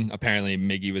his hitting. Apparently,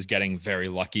 Miggy was getting very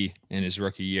lucky in his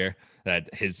rookie year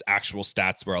that his actual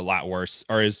stats were a lot worse,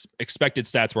 or his expected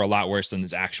stats were a lot worse than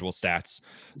his actual stats.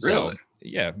 Really? So,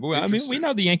 yeah. Well, I mean, we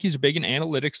know the Yankees are big in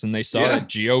analytics, and they saw that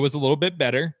Gio was a little bit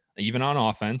better, even on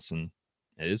offense, and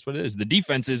it is what it is. The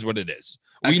defense is what it is.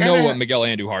 We know what Miguel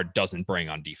Andujar doesn't bring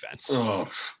on defense. Oh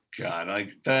God,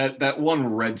 like that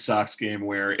one Red Sox game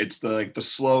where it's the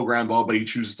slow ground ball, but he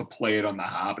chooses to play it on the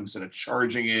hop instead of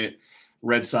charging it.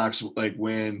 Red Sox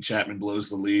win. Chapman blows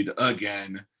the lead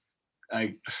again.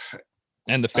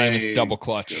 And the famous double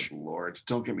clutch. Good Lord,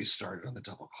 don't get me started on the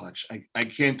double clutch. I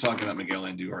can't talk about Miguel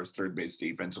Andujar's third base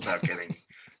defense without getting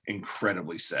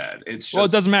incredibly sad. It's just, well,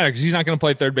 it doesn't matter because he's not going to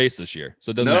play third base this year. So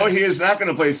it doesn't matter. He is not going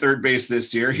to play third base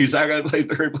this year. He's not going to play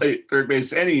third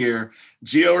base any year.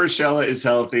 Gio Urshela is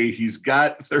healthy. He's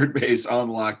got third base on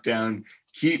lockdown.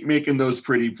 Keep making those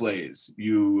pretty plays,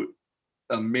 you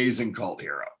amazing cult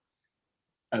hero.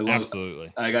 I love Absolutely.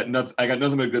 It. I got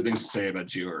nothing but good things to say about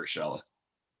Gio Urshela.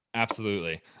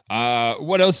 Absolutely.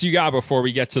 What else you got before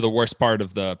we get to the worst part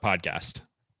of the podcast?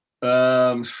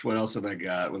 What else have I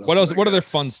got? What other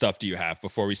fun stuff do you have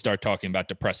before we start talking about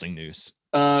depressing news?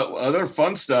 Other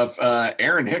fun stuff.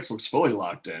 Aaron Hicks looks fully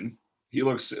locked in. He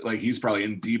looks like he's probably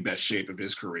in the best shape of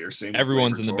his career.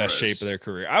 Everyone's in the best shape of their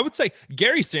career. I would say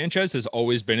Gary Sanchez has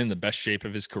always been in the best shape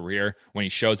of his career when he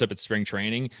shows up at spring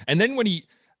training. And then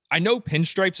I know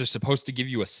pinstripes are supposed to give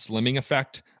you a slimming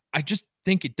effect. I just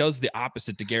think it does the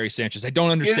opposite to Gary Sanchez. I don't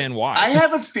understand why. I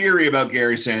have a theory about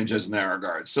Gary Sanchez in that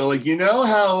regard. So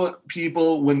how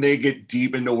people, when they get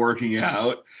deep into working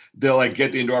out, they'll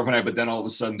get the endorphin high, but then all of a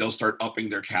sudden they'll start upping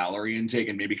their calorie intake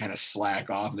and maybe kind of slack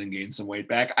off and then gain some weight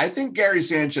back. I think Gary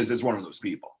Sanchez is one of those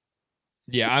people.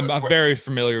 Yeah, I'm very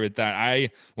familiar with that.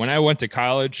 When I went to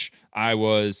college, I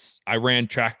ran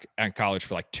track at college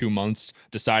for 2 months,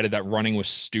 decided that running was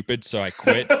stupid, so I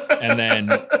quit. And then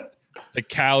the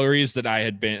calories that I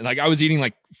had been I was eating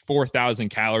 4,000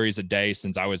 calories a day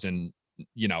since I was in,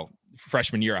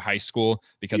 freshman year of high school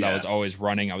because I was always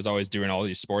running. I was always doing all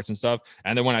these sports and stuff.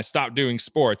 And then when I stopped doing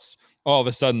sports, all of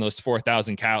a sudden those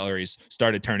 4,000 calories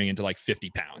started turning into 50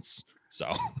 pounds.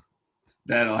 So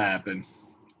that'll happen.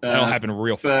 That'll happen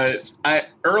real fast. But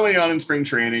early on in spring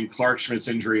training, Clark Schmidt's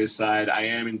injury aside, I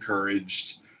am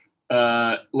encouraged.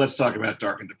 Let's talk about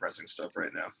dark and depressing stuff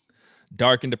right now.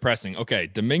 Dark and depressing. Okay,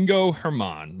 Domingo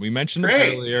Herman. We mentioned him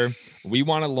Great. earlier. We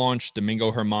want to launch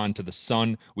Domingo Herman to the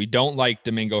sun. We don't like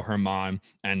Domingo Herman.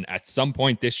 And at some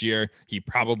point this year, he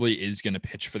probably is going to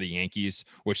pitch for the Yankees,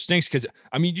 which stinks because,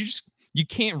 I mean, you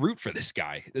can't root for this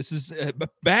guy. This is a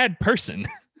bad person.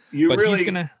 You but really, he's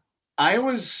going to.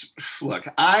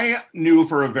 I knew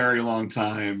for a very long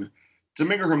time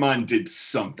Domingo Herman did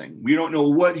something. We don't know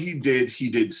what he did. He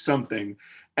did something.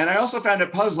 And I also found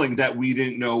it puzzling that we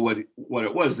didn't know what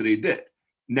it was that he did.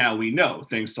 Now we know,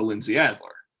 thanks to Lindsay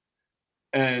Adler.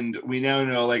 And we now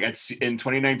know, like in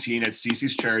 2019 at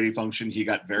Cece's charity function, he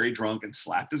got very drunk and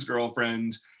slapped his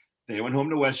girlfriend. They went home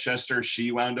to Westchester.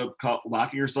 She wound up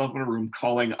locking herself in a room,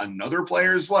 calling another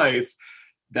player's wife.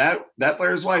 That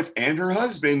player's wife and her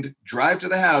husband drive to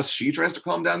the house. She tries to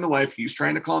calm down the wife. He's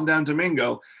trying to calm down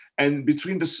Domingo. And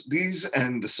between these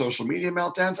and the social media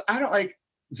meltdowns, I don't like.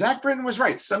 Zach Britton was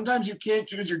right. Sometimes you can't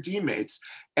choose your teammates.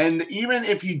 And even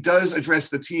if he does address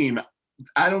the team,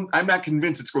 I'm not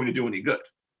convinced it's going to do any good.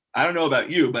 I don't know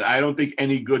about you, but I don't think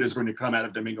any good is going to come out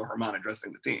of Domingo Herman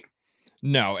addressing the team.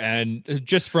 No, and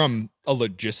just from a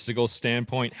logistical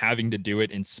standpoint, having to do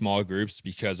it in small groups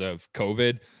because of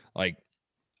COVID, like,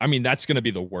 I mean, that's going to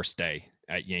be the worst day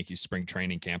at Yankees spring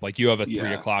training camp. Like, you have a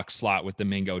 3 o'clock slot with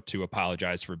Domingo to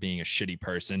apologize for being a shitty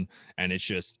person. And it's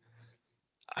just,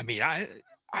 I mean,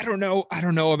 I don't know. I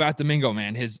don't know about Domingo,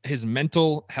 man. His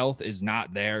mental health is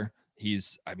not there.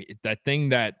 That thing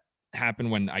that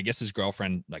happened when I guess his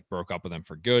girlfriend like broke up with him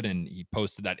for good, and he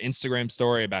posted that Instagram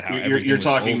story about how you're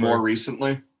talking over. More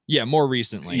recently. Yeah, more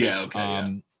recently. Yeah.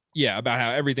 Okay. Yeah, about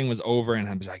how everything was over, and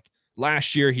I was like,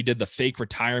 last year he did the fake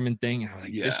retirement thing, and I was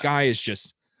like, this guy is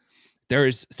just there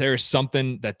is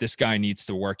something that this guy needs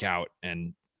to work out,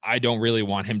 and I don't really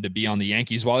want him to be on the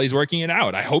Yankees while he's working it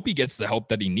out. I hope he gets the help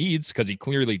that he needs because he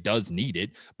clearly does need it,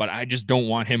 but I just don't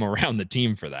want him around the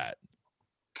team for that.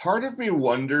 Part of me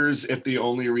wonders if the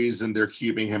only reason they're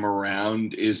keeping him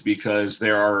around is because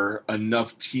there are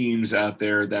enough teams out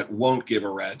there that won't give a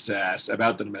rat's ass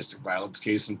about the domestic violence.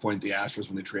 Case in point, the Astros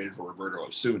when they traded for Roberto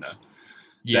Osuna.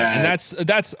 Yeah, and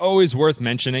that's always worth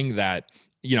mentioning that,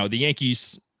 you know, the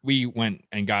Yankees, we went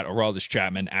and got Aroldis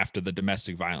Chapman after the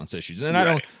domestic violence issues. And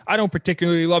I don't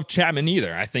particularly love Chapman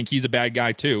either. I think he's a bad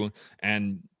guy too.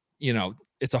 And, you know,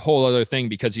 it's a whole other thing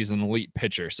because he's an elite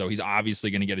pitcher. So he's obviously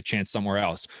going to get a chance somewhere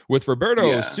else. With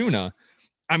Roberto Osuna,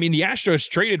 I mean, the Astros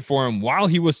traded for him while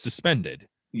he was suspended.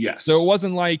 Yes. So it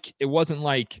wasn't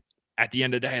like at the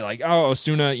end of the day, like, oh,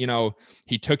 Osuna, you know,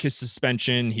 he took his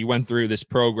suspension. He went through this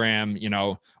program. You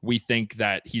know, we think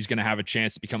that he's going to have a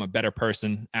chance to become a better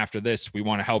person after this. We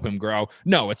want to help him grow.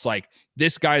 No, it's like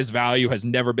this guy's value has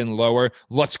never been lower.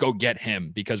 Let's go get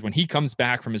him, because when he comes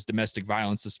back from his domestic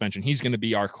violence suspension, he's going to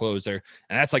be our closer.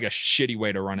 And that's like a shitty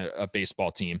way to run a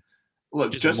baseball team.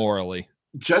 Look, just morally.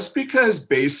 Just because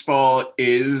baseball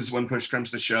is, when push comes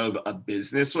to shove, a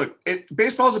business. Look,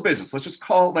 baseball is a business. Let's just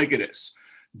call it like it is.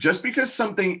 Just because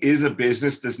something is a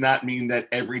business does not mean that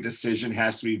every decision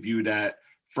has to be viewed at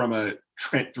from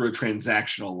through a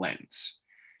transactional lens.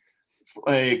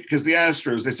 Like, because the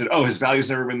Astros, they said, oh, his value's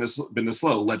never been this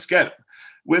low. Let's get him.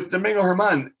 With Domingo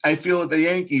Herman, I feel that the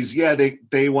Yankees,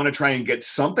 they want to try and get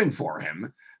something for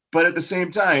him. But at the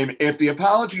same time, if the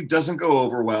apology doesn't go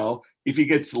over well, if he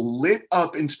gets lit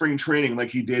up in spring training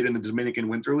like he did in the Dominican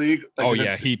Winter League.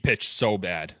 Like he pitched so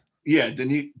bad. Yeah,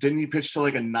 didn't he pitch to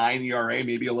like a 9 ERA,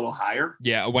 maybe a little higher?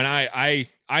 Yeah, when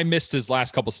I missed his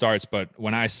last couple starts, but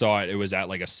when I saw it was at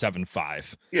like a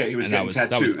 7.5. Yeah, he was getting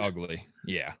tattooed. That was ugly.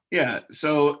 Yeah. Yeah.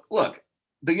 So look,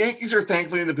 the Yankees are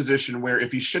thankfully in the position where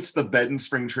if he shits the bed in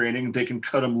spring training, they can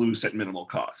cut him loose at minimal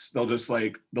cost. They'll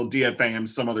DFA him.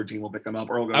 Some other team will pick him up,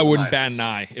 or I wouldn't bat an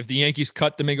eye. If the Yankees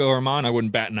cut Domingo Herman, I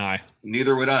wouldn't bat an eye.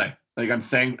 Neither would I. Like,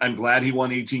 I'm glad he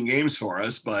won 18 games for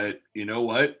us, but you know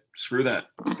what? Screw that.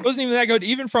 It wasn't even that good.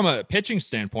 Even from a pitching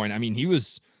standpoint, I mean, he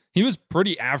was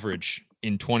pretty average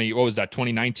in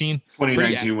 2019?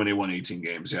 2019 when he won 18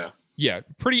 games, yeah. Yeah,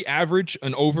 pretty average,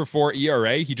 an over 4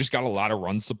 ERA. He just got a lot of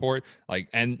run support. Like,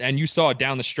 and you saw it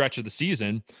down the stretch of the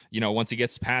season, you know, once he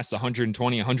gets past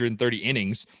 120, 130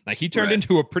 innings, like he turned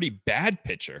into a pretty bad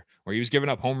pitcher where he was giving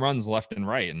up home runs left and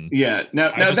right. And yeah,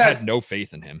 I just had no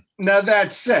faith in him. Now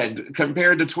that said,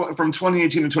 compared to from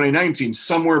 2018 to 2019,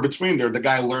 somewhere between there, the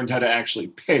guy learned how to actually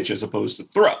pitch as opposed to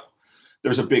throw.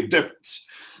 There's a big difference.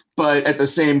 But at the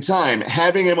same time,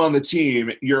 having him on the team,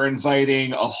 you're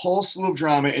inviting a whole slew of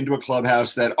drama into a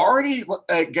clubhouse that already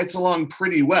gets along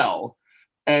pretty well.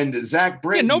 And Zach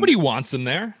Britton. Yeah, nobody wants him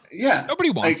there. Yeah. Nobody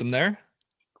wants him there.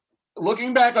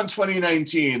 Looking back on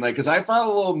 2019, because I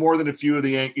follow a little more than a few of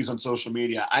the Yankees on social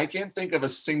media, I can't think of a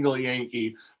single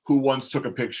Yankee who once took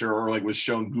a picture or like was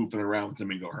shown goofing around with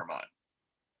Domingo Germán.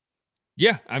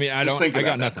 Yeah, I mean, I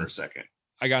got nothing for a second.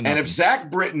 I got nothing. And if Zach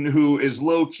Britton, who is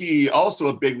low key also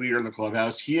a big leader in the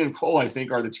clubhouse, he and Cole, I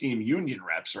think, are the team union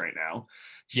reps right now.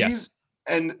 Yes.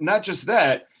 And not just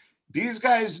that, these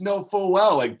guys know full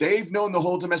well, like they've known the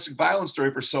whole domestic violence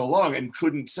story for so long and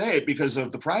couldn't say it because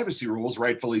of the privacy rules,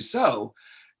 rightfully so.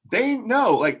 They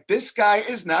know, like, this guy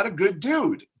is not a good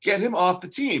dude. Get him off the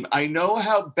team. I know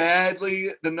how badly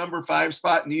the number 5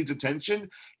 spot needs attention.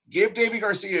 Give David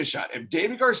Garcia a shot. If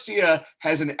David Garcia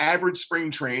has an average spring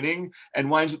training and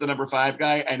winds with the number 5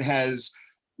 guy and has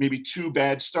maybe 2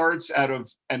 bad starts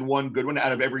and 1 good one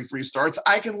out of every 3 starts,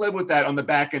 I can live with that on the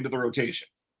back end of the rotation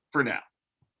for now.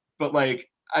 But like,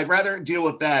 I'd rather deal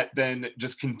with that than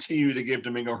just continue to give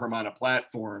Domingo Germán a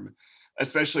platform,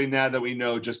 especially now that we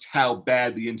know just how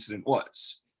bad the incident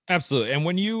was. Absolutely. And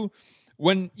when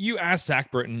you ask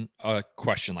Zach Britton a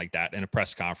question like that in a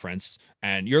press conference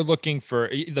and you're looking for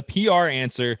the PR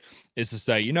answer is to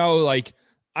say, like,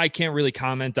 I can't really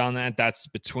comment on that. That's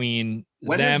between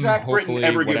when them. Has Zach Britton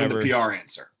ever given the PR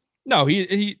answer? No,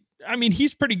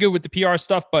 he's pretty good with the PR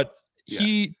stuff, but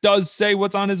he does say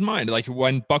what's on his mind. Like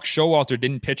when Buck Showalter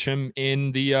didn't pitch him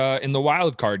in the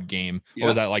wild card game, what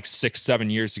was that, like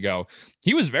 6-7 years ago?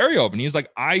 He was very open. He was like,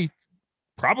 I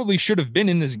probably should have been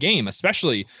in this game,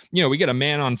 especially, we get a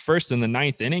man on first in the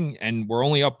 9th inning and we're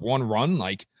only up 1 run.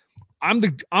 Like I'm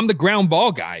the ground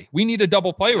ball guy. We need a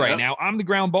double play right now. I'm the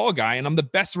ground ball guy and I'm the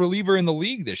best reliever in the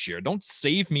league this year. Don't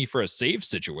save me for a save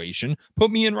situation.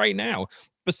 Put me in right now.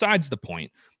 Besides the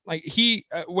point, like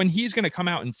when he's going to come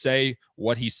out and say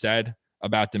what he said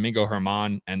about Domingo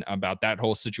Germán and about that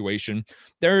whole situation,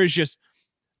 there is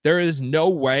no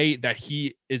way that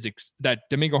that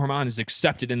Domingo Germán is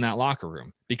accepted in that locker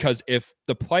room. Because if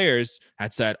the players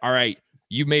had said, all right,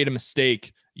 you made a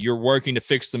mistake, you're working to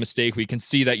fix the mistake, we can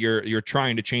see that you're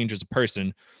trying to change as a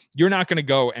person, you're not going to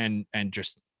go and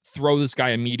just throw this guy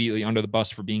immediately under the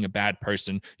bus for being a bad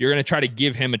person. You're going to try to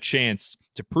give him a chance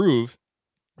to prove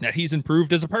that he's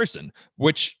improved as a person,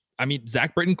 which, I mean,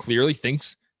 Zach Britton clearly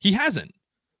thinks he hasn't.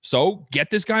 So get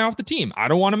this guy off the team. I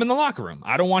don't want him in the locker room.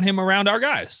 I don't want him around our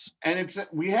guys. And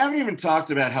we haven't even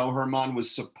talked about how Germán was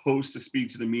supposed to speak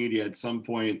to the media at some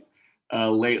point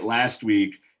late last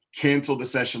week, canceled the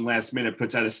session last minute,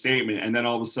 puts out a statement, and then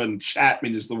all of a sudden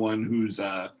Chapman is the one who's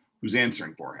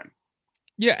answering for him.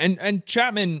 Yeah, and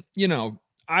Chapman,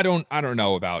 I don't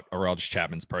know about Aroldis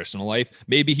Chapman's personal life.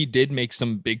 Maybe he did make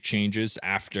some big changes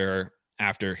after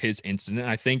his incident.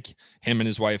 I think him and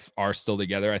his wife are still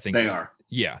together. I think they are.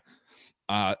 Yeah.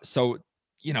 So,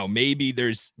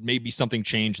 maybe something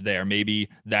changed there. Maybe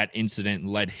that incident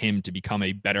led him to become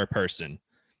a better person.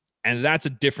 And that's a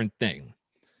different thing.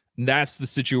 That's the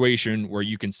situation where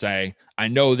you can say, I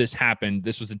know this happened.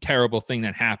 This was a terrible thing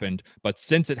that happened. But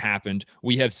since it happened,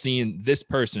 we have seen this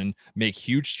person make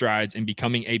huge strides in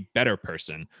becoming a better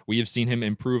person. We have seen him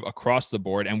improve across the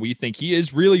board. And we think he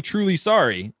is really, truly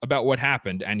sorry about what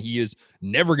happened. And he is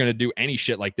never going to do any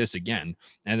shit like this again.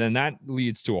 And then that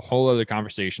leads to a whole other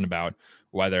conversation about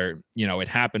whether, it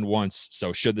happened once.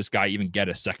 So should this guy even get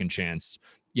a second chance?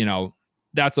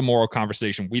 That's a moral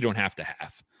conversation we don't have to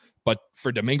have. But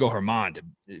for Domingo Germán,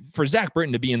 for Zach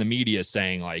Britton to be in the media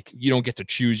saying, like, you don't get to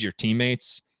choose your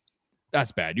teammates,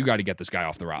 that's bad. You got to get this guy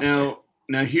off the roster.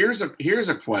 Now here's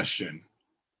a question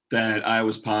that I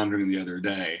was pondering the other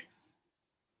day.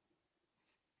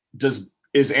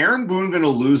 Is Aaron Boone going to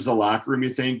lose the locker room,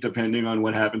 you think, depending on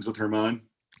what happens with Germán?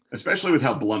 Especially with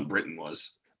how blunt Britton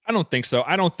was. I don't think so.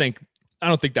 I don't think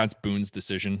that's Boone's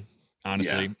decision.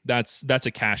 Honestly, that's a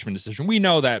Cashman decision. We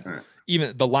know that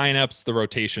even the lineups, the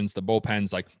rotations, the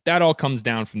bullpens, like that all comes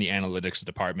down from the analytics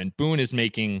department. Boone is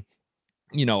making,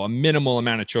 a minimal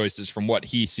amount of choices from what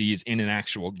he sees in an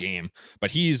actual game, but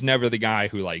he's never the guy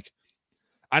who, like,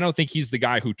 I don't think he's the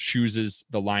guy who chooses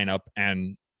the lineup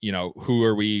and, who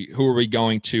are we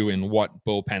going to in what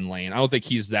bullpen lane. I don't think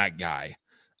he's that guy.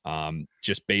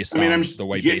 Just based on the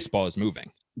way baseball is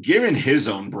moving. Given his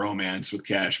own bromance with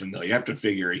Cashman, though, you have to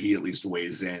figure he at least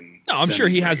weighs in. No, I'm sure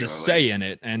he has a say in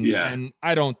it. And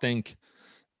I don't think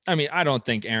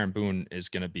Aaron Boone is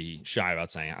going to be shy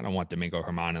about saying, I don't want Domingo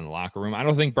Germán in the locker room. I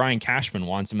don't think Brian Cashman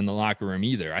wants him in the locker room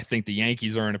either. I think the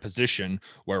Yankees are in a position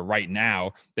where right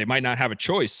now they might not have a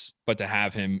choice but to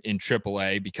have him in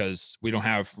AAA because we don't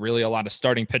have really a lot of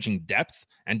starting pitching depth.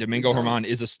 And Domingo Germán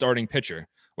is a starting pitcher,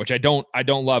 which I don't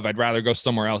love. I'd rather go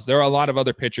somewhere else. There are a lot of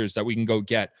other pitchers that we can go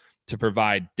get to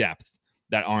provide depth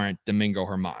that aren't Domingo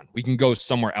Germán. We can go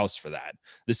somewhere else for that.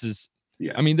 This is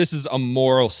Yeah. I mean, this is a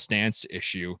moral stance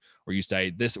issue where you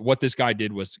say what this guy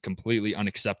did was completely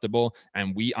unacceptable.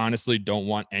 And we honestly don't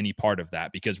want any part of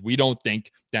that because we don't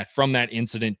think that from that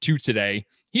incident to today,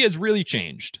 he has really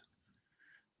changed.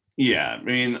 Yeah. I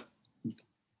mean,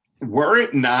 were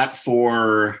it not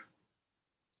for,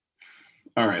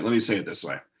 all right, let me say it this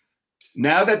way.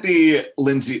 Now that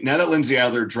Lindsay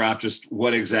Adler dropped just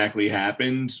what exactly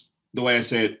happened, the way I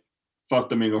say it, fuck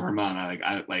Domingo Germán,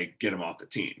 I get him off the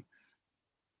team.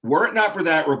 Were it not for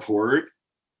that report,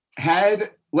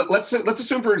 let's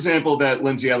assume, for example, that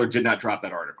Lindsay Adler did not drop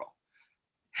that article.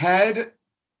 Had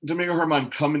Domingo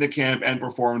Germán come into camp and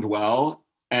performed well,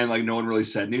 and like no one really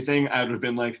said anything, I would have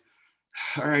been like,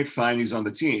 all right, fine, he's on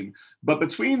the team. But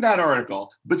between that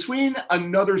article, between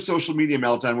another social media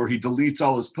meltdown where he deletes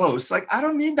all his posts, like I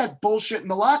don't need that bullshit in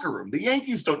the locker room. The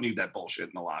Yankees don't need that bullshit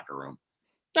in the locker room.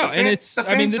 No, and this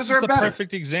is the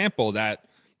perfect example that,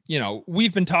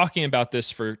 we've been talking about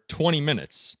this for 20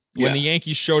 minutes when the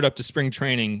Yankees showed up to spring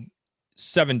training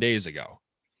 7 days ago.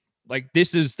 Like,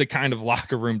 this is the kind of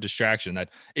locker room distraction that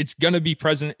it's going to be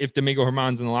present if Domingo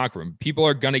Germán's in the locker room. People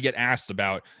are going to get asked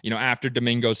about, after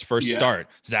Domingo's first start.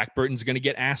 Zach Britton's going to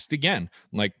get asked again.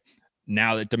 Like,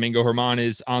 now that Domingo Germán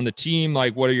is on the team,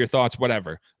 like, what are your thoughts?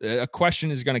 Whatever. A question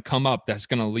is going to come up that's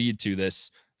going to lead to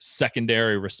this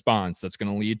secondary response that's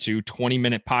going to lead to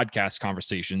 20-minute podcast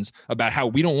conversations about how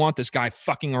we don't want this guy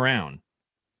fucking around.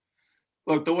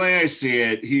 Look, the way I see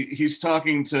it, he's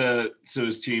talking to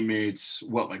his teammates,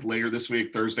 later this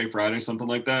week, Thursday, Friday, something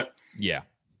like that? Yeah.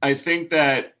 I think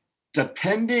that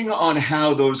depending on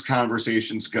how those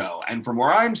conversations go, and from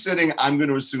where I'm sitting, I'm going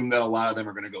to assume that a lot of them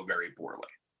are going to go very poorly.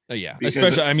 Yeah.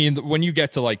 Especially, when you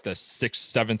get to like the 6th,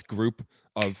 7th group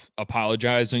of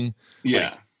apologizing.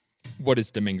 Yeah. What is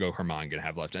Domingo Germán going to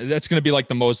have left? That's going to be like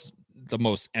the most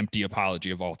empty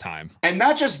apology of all time. And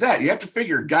not just that, you have to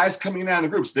figure guys coming in out of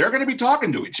the groups, they're going to be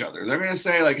talking to each other. They're going to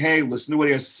say like, hey, listen to what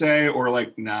he has to say, or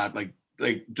like, nah,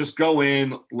 like just go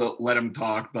in, let him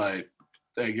talk, but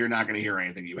you're not going to hear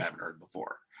anything you haven't heard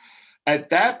before. At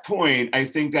that point, I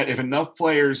think that if enough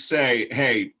players say,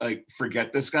 hey, like,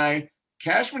 forget this guy,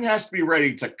 Cashman has to be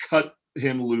ready to cut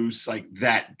him loose like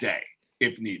that day,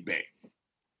 if need be.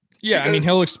 Yeah, because,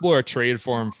 he'll explore a trade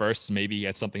for him first, maybe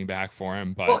get something back for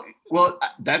him. But well,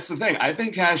 that's the thing. I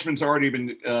think Cashman's already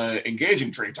been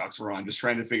engaging trade talks for Ron, just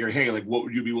trying to figure, hey, like, what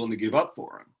would you be willing to give up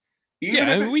for him?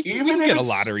 We can get a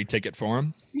lottery ticket for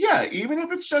him. Yeah, even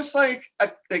if it's just like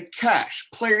a cash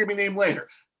player to be named later.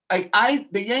 The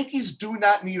Yankees do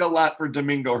not need a lot for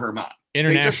Domingo Germán.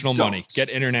 International money. Get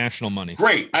international money.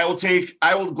 Great. I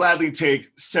will gladly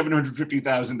take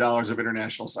 $750,000 of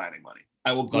international signing money.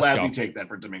 I will gladly take that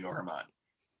for Domingo Germán.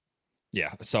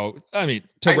 Yeah. So, to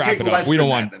wrap it up, we don't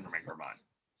want Domingo Germán.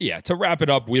 Yeah, to wrap it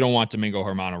up, we don't want Domingo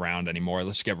Germán around anymore.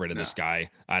 Let's get rid of this guy.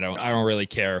 I don't really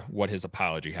care what his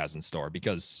apology has in store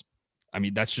because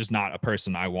that's just not a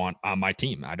person I want on my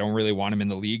team. I don't really want him in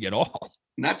the league at all.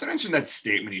 Not to mention that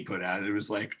statement he put out. It was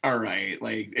like, all right,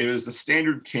 like it was the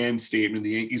standard canned statement.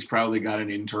 The Yankees probably got an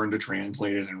intern to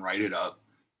translate it and write it up.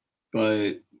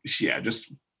 But yeah,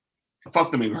 just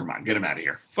fuck Domingo Germán. Get him out of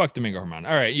here. Fuck Domingo Germán.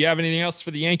 All right. You have anything else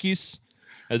for the Yankees?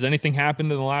 Has anything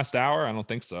happened in the last hour? I don't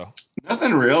think so.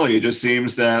 Nothing really. It just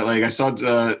seems that I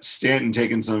saw Stanton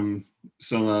taking some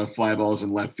fly balls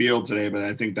in left field today, but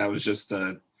I think that was just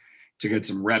to get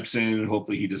some reps in, and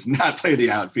hopefully he does not play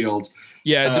the outfield.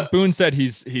 Yeah, Boone said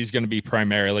he's going to be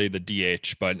primarily the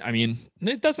DH, but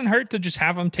it doesn't hurt to just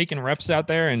have him taking reps out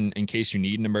there, and in case you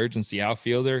need an emergency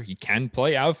outfielder, he can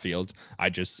play outfield.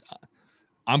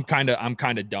 I'm kind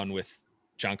of done with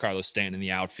Giancarlo Stanton in the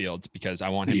outfield because I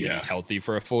want him to be healthy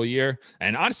for a full year.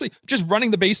 And honestly, just running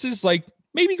the bases,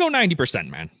 maybe go 90%,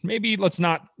 man. Maybe let's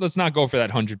not go for that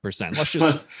 100%. Let's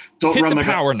just don't hit run the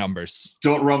power numbers.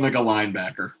 Don't run like a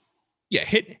linebacker. Yeah,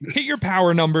 hit your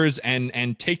power numbers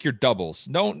and take your doubles.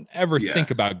 Don't ever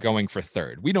think about going for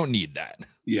third. We don't need that.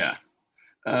 Yeah.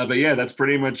 But yeah, that's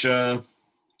pretty much all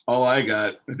I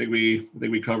got. I think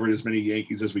we covered as many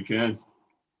Yankees as we can.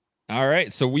 All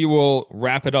right, so we will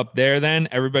wrap it up there then.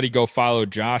 Everybody go follow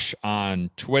Josh on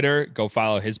Twitter. Go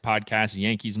follow his podcast,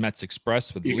 Yankees Mets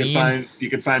Express with Lean. You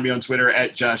can find me on Twitter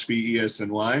at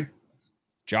JoshBESNY.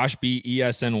 Josh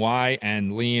BESNY,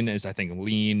 and Lean is, I think,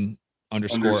 Lean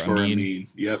 _ Amin.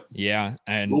 Yep. Yeah,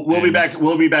 and we'll be back.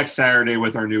 We'll be back Saturday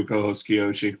with our new co-host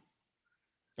Kiyoshi.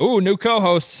 Oh, new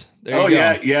co-host.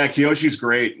 Yeah. Kiyoshi's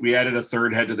great. We added a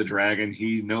third head to the dragon.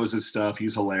 He knows his stuff.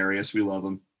 He's hilarious. We love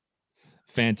him.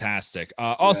 Fantastic.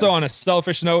 Also, on a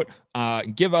selfish note,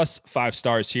 give us 5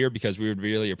 stars here because we would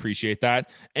really appreciate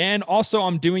that. And also,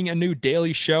 I'm doing a new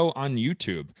daily show on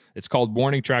YouTube. It's called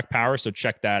Morning Track Power. So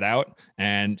check that out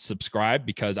and subscribe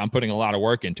because I'm putting a lot of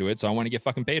work into it. So I want to get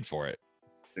fucking paid for it.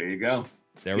 There you go.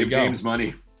 There we go. Give James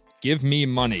money. Give me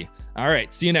money. All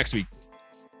right. See you next week.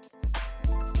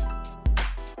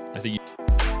 I think